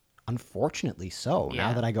unfortunately so. Yeah.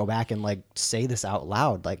 Now that I go back and like say this out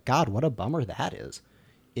loud, like, God, what a bummer that is.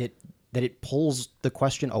 It pulls the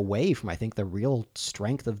question away from, I think, the real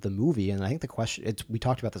strength of the movie. And I think the question, we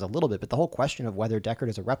talked about this a little bit, but the whole question of whether Deckard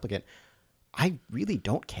is a replicant, I really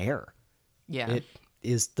don't care. Yeah. It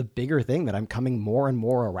is the bigger thing that I'm coming more and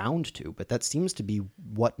more around to, but that seems to be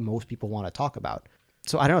what most people want to talk about.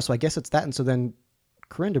 So I don't know. So I guess it's that. And so then,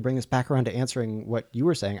 Corinne, to bring this back around to answering what you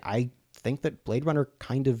were saying, I think that Blade Runner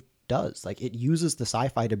kind of does. Like, it uses the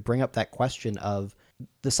sci-fi to bring up that question of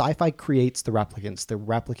the sci-fi creates the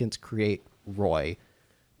replicants create Roy.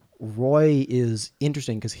 Roy is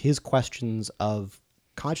interesting because his questions of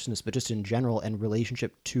consciousness, but just in general and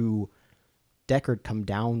relationship to Deckard come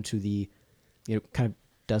down to the, kind of,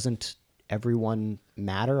 doesn't everyone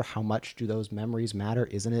matter? How much do those memories matter?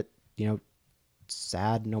 Isn't it,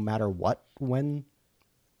 sad no matter what when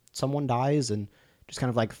someone dies, and just kind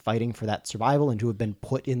of like fighting for that survival, and to have been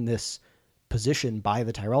put in this position by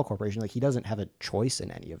the Tyrell Corporation. Like, he doesn't have a choice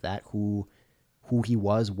in any of that, who he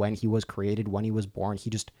was when he was created, when he was born. He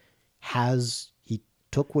just he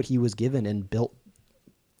took what he was given and built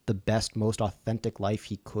the best, most authentic life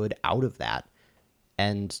he could out of that.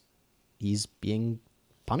 And he's being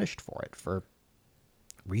punished for it for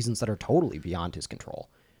reasons that are totally beyond his control.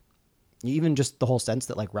 Even just the whole sense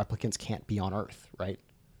that like replicants can't be on Earth, right?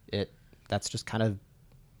 That's just kind of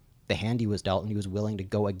the hand he was dealt, and he was willing to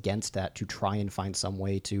go against that to try and find some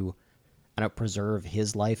way to, preserve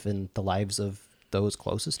his life and the lives of those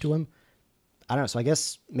closest to him. I don't know. So I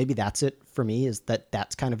guess maybe that's it for me, is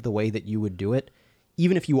that's kind of the way that you would do it.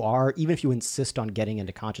 Even if you insist on getting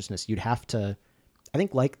into consciousness, you'd have to, I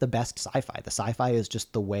think, like the best sci-fi. The sci-fi is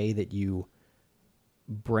just the way that you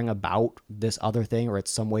bring about this other thing, or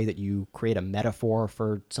it's some way that you create a metaphor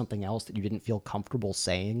for something else that you didn't feel comfortable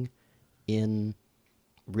saying in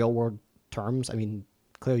real world terms. I mean,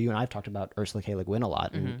 Cleo, you and I have talked about Ursula K. Le Guin a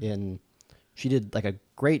lot, and she did like a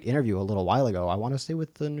great interview a little while ago. I want to say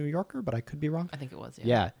with the New Yorker, but I could be wrong. I think it was.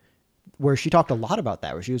 Yeah, where she talked a lot about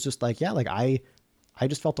that. Where she was just like, yeah, like I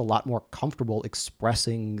just felt a lot more comfortable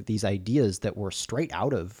expressing these ideas that were straight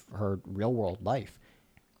out of her real world life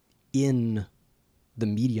in the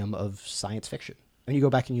medium of science fiction. And you go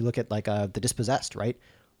back and you look at like The Dispossessed, right?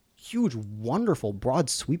 Huge, wonderful, broad,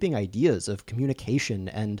 sweeping ideas of communication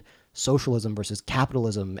and socialism versus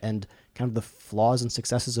capitalism, and kind of the flaws and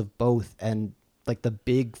successes of both, and like the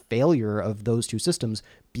big failure of those two systems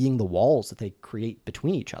being the walls that they create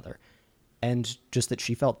between each other. And just that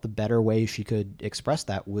she felt the better way she could express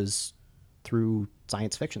that was through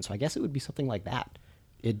science fiction. So I guess it would be something like that.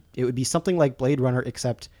 It would be something like Blade Runner,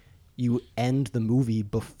 except you end the movie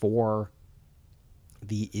before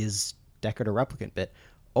the is Deckard a replicant bit.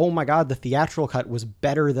 Oh my god, the theatrical cut was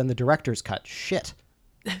better than the director's cut. Shit.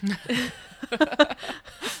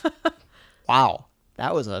 Wow.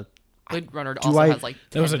 That was a... Blade Runner also has like...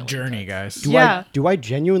 That was a journey, guys. Do I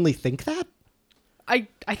genuinely think that? I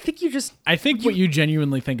think you just... I think what you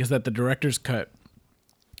genuinely think is that the director's cut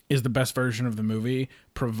is the best version of the movie,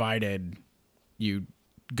 provided you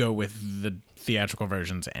go with the theatrical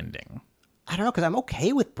version's ending. I don't know, because I'm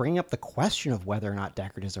okay with bringing up the question of whether or not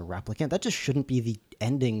Deckard is a replicant. That just shouldn't be the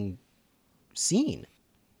ending scene.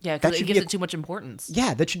 Yeah, because it gives it too much importance.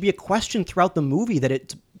 Yeah, that should be a question throughout the movie, that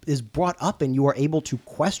it is brought up and you are able to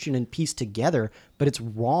question and piece together. But it's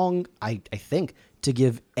wrong, I think, to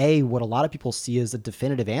give what a lot of people see as a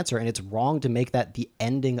definitive answer, and it's wrong to make that the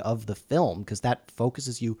ending of the film, because that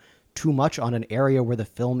focuses you too much on an area where the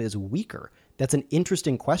film is weaker. That's an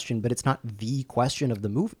interesting question, but it's not the question of the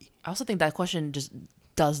movie. I also think that question just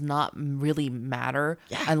does not really matter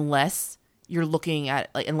unless you're looking at,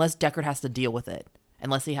 like, unless Deckard has to deal with it,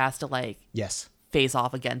 unless he has to like face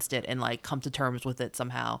off against it and like come to terms with it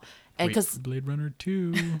somehow. And because Blade Runner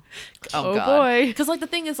 2. Oh boy. Because like the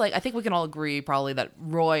thing is, like, I think we can all agree probably that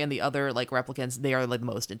Roy and the other like replicants, they are like the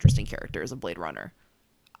most interesting characters of Blade Runner.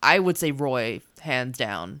 I would say Roy, hands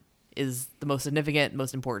down, is the most significant,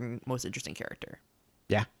 most important, most interesting character.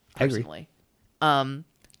 Yeah, I agree. Personally.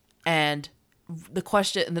 And the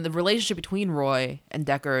question, and then the relationship between Roy and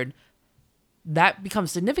Deckard, that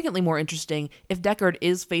becomes significantly more interesting if Deckard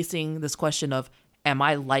is facing this question of, am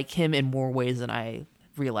I like him in more ways than I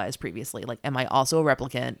realized previously? Like, am I also a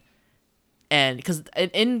replicant? And because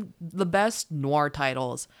in the best noir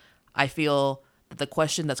titles, I feel that the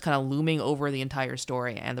question that's kind of looming over the entire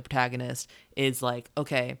story and the protagonist is like,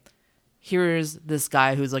 okay, here's this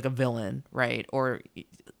guy who's like a villain, right? Or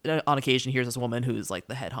on occasion, here's this woman who's like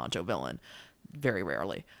the head honcho villain, very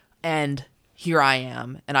rarely. And here I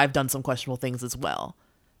am, and I've done some questionable things as well.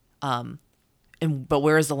 But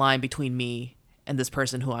where is the line between me and this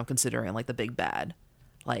person who I'm considering like the big bad?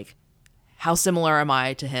 Like, how similar am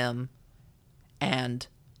I to him? And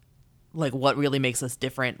like, what really makes us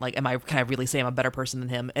different? Like, can I really say I'm a better person than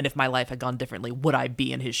him? And if my life had gone differently, would I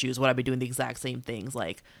be in his shoes? Would I be doing the exact same things?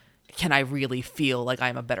 Like, can I really feel like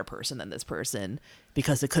I'm a better person than this person?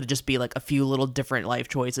 Because it could just be like a few little different life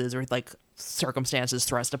choices or like circumstances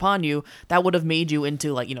thrust upon you that would have made you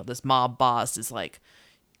into like, this mob boss, this like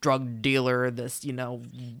drug dealer, this,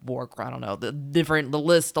 war, I don't know,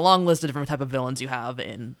 the long list of different type of villains you have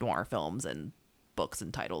in noir films and books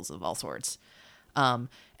and titles of all sorts. And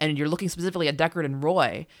you're looking specifically at Deckard and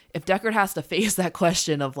Roy. If Deckard has to face that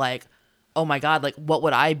question of like, oh my God, like what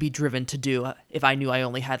would I be driven to do if I knew I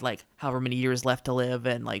only had like however many years left to live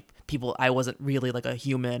and like I wasn't really like a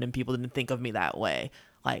human and people didn't think of me that way.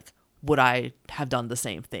 Like, would I have done the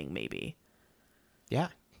same thing maybe? Yeah.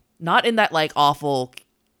 Not in that like awful,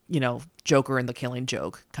 Joker and the Killing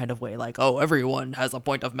Joke kind of way. Like, oh, everyone has a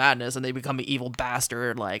point of madness and they become an evil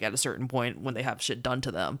bastard like at a certain point when they have shit done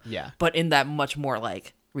to them. Yeah. But in that much more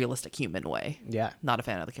like realistic human way. Yeah. Not a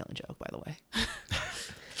fan of the Killing Joke, by the way.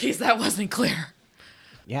 In case that wasn't clear.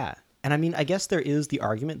 Yeah. And I mean, I guess there is the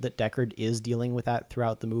argument that Deckard is dealing with that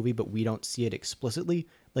throughout the movie, but we don't see it explicitly.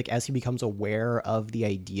 Like, as he becomes aware of the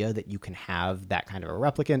idea that you can have that kind of a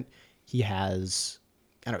replicant, he has,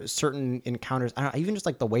 I don't know, certain encounters. I don't know, even just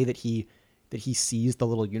like the way that he sees the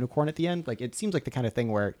little unicorn at the end. Like, it seems like the kind of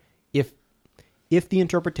thing where if the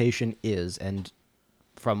interpretation is, and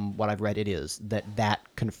from what I've read it is, that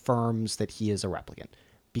confirms that he is a replicant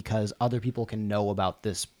because other people can know about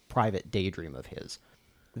this private daydream of his,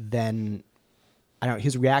 then I don't know,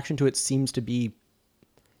 his reaction to it seems to be,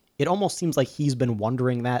 it almost seems like he's been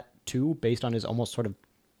wondering that too, based on his almost sort of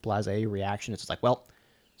blasé reaction. It's just like, well,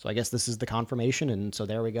 so I guess this is the confirmation, and so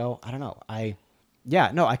there we go. I don't know. I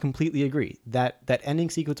completely agree. That ending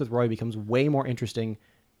sequence with Roy becomes way more interesting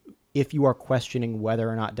if you are questioning whether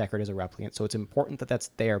or not Deckard is a replicant. So it's important that that's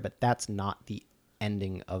there, but that's not the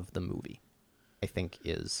ending of the movie, I think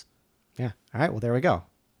is. Yeah. All right, well, there we go.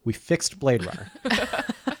 We fixed Blade Runner.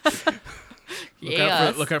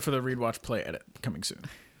 Look out for the Read, Watch, Play edit coming soon.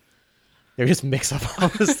 They just mix up all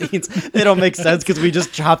the scenes. They don't make sense because we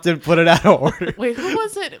just chopped it and put it out of order. Wait, who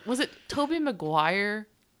was it? Was it Tobey Maguire?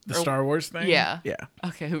 The Star Wars thing? Yeah. Yeah.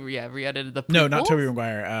 Okay, who re-edited the No, not prequels? Tobey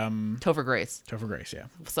Maguire. Topher Grace. Topher Grace, yeah.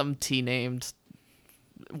 Some T-named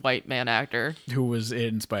white man actor. Who was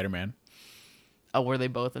in Spider-Man Oh, were they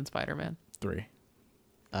both in Spider-Man? 3.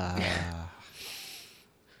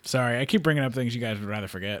 Sorry, I keep bringing up things you guys would rather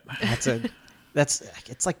forget.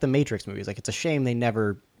 It's like the Matrix movies. Like, it's a shame they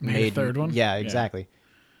never made a third one. Yeah, exactly.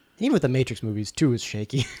 Even with the Matrix movies, 2 is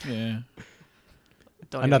shaky. Yeah.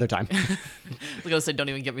 Another time. I was gonna say, don't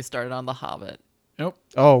even get me started on The Hobbit. Nope.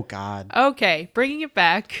 Oh God. Okay, bringing it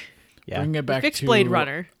back. Yeah. Bring it back Fixed to Blade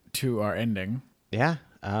Runner. to our ending. Yeah.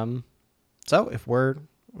 So if we're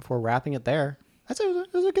wrapping it there, it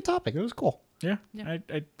was a good topic. It was cool. Yeah.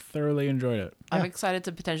 I thoroughly enjoyed it. I'm excited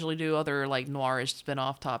to potentially do other like noirish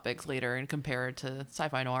spin-off topics later and compare it to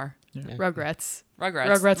sci-fi noir. Yeah. Rugrats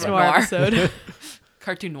Noir episode.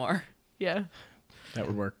 Cartoon noir. Yeah. That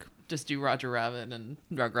would work. Just do Roger Rabbit and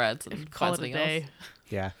Rugrats and Call find it a something day. else.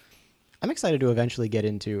 Yeah. I'm excited to eventually get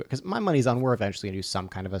into, because my money's on we're eventually gonna do some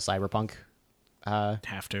kind of a cyberpunk.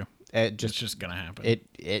 Have to. It's just gonna happen.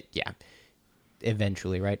 Yeah.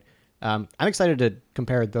 Eventually, right? I'm excited to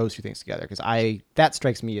compare those two things together because that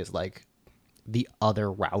strikes me as like the other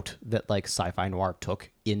route that like sci-fi noir took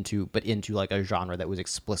into like a genre that was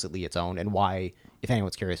explicitly its own, and why, if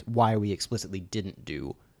anyone's curious, why we explicitly didn't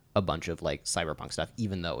do a bunch of like cyberpunk stuff,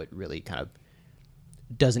 even though it really kind of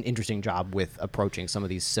does an interesting job with approaching some of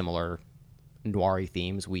these similar noir-y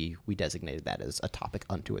themes. We designated that as a topic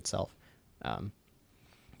unto itself.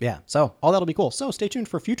 Yeah, so all that'll be cool. So stay tuned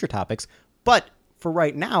for future topics, but for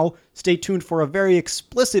right now, stay tuned for a very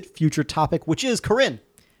explicit future topic, which is Corinne.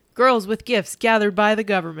 Girls with gifts gathered by the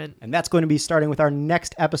government. And that's going to be starting with our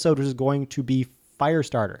next episode, which is going to be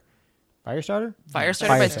Firestarter. Firestarter? Firestarter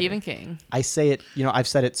by Stephen King. I say it, I've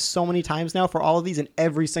said it so many times now for all of these, and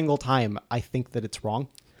every single time I think that it's wrong.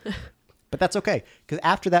 But that's okay, because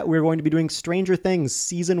after that, we're going to be doing Stranger Things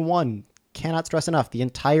Season 1. Cannot stress enough, the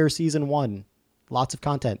entire Season 1. Lots of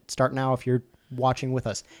content. Start now if you're watching with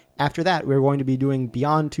us. After that, we're going to be doing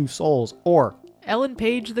Beyond Two Souls, or Ellen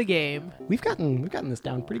Page the Game. We've gotten this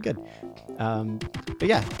down pretty good. But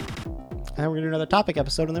yeah. And then we're going to do another topic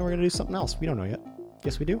episode, and then we're going to do something else. We don't know yet.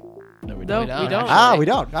 Yes, we do? No, we No, don't. we don't. actually. We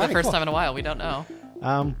don't. For All the right, first cool. time in a while, we don't know.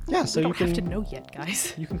 Yeah, so We you don't have to can know yet,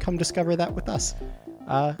 guys. you can come discover that with us.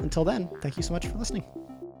 Until then, thank you so much for listening.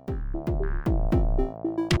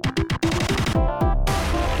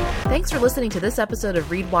 Thanks for listening to this episode of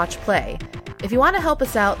Read, Watch, Play. If you want to help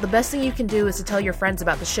us out, the best thing you can do is to tell your friends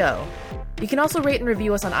about the show. You can also rate and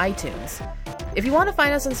review us on iTunes. If you want to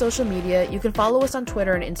find us on social media, you can follow us on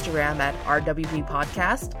Twitter and Instagram at RWP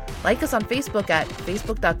Podcast, like us on Facebook at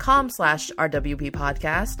facebook.com/RWP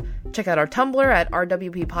Podcast, check out our Tumblr at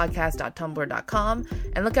rwppodcast.tumblr.com,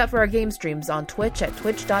 and look out for our game streams on Twitch at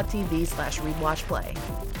twitch.tv/readwatchplay.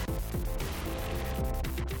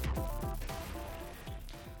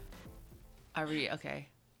 Okay.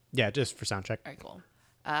 Yeah, just for sound check. All right, cool.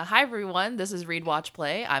 Hi, everyone. This is Read, Watch,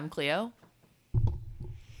 Play. I'm Cleo.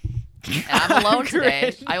 And I'm alone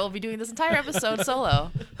today. I will be doing this entire episode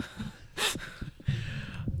solo.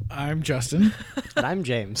 I'm Justin. And I'm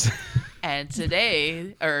James. And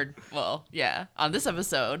today, on this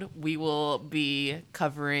episode, we will be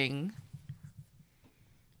covering.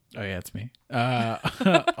 Oh yeah, it's me.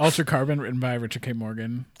 Altered Carbon, written by Richard K.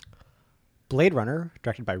 Morgan. Blade Runner,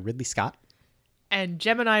 directed by Ridley Scott. And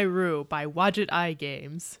Gemini Rue by Wadjet Eye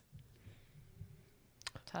Games.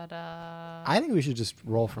 Ta-da! I think we should just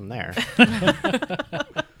roll from there.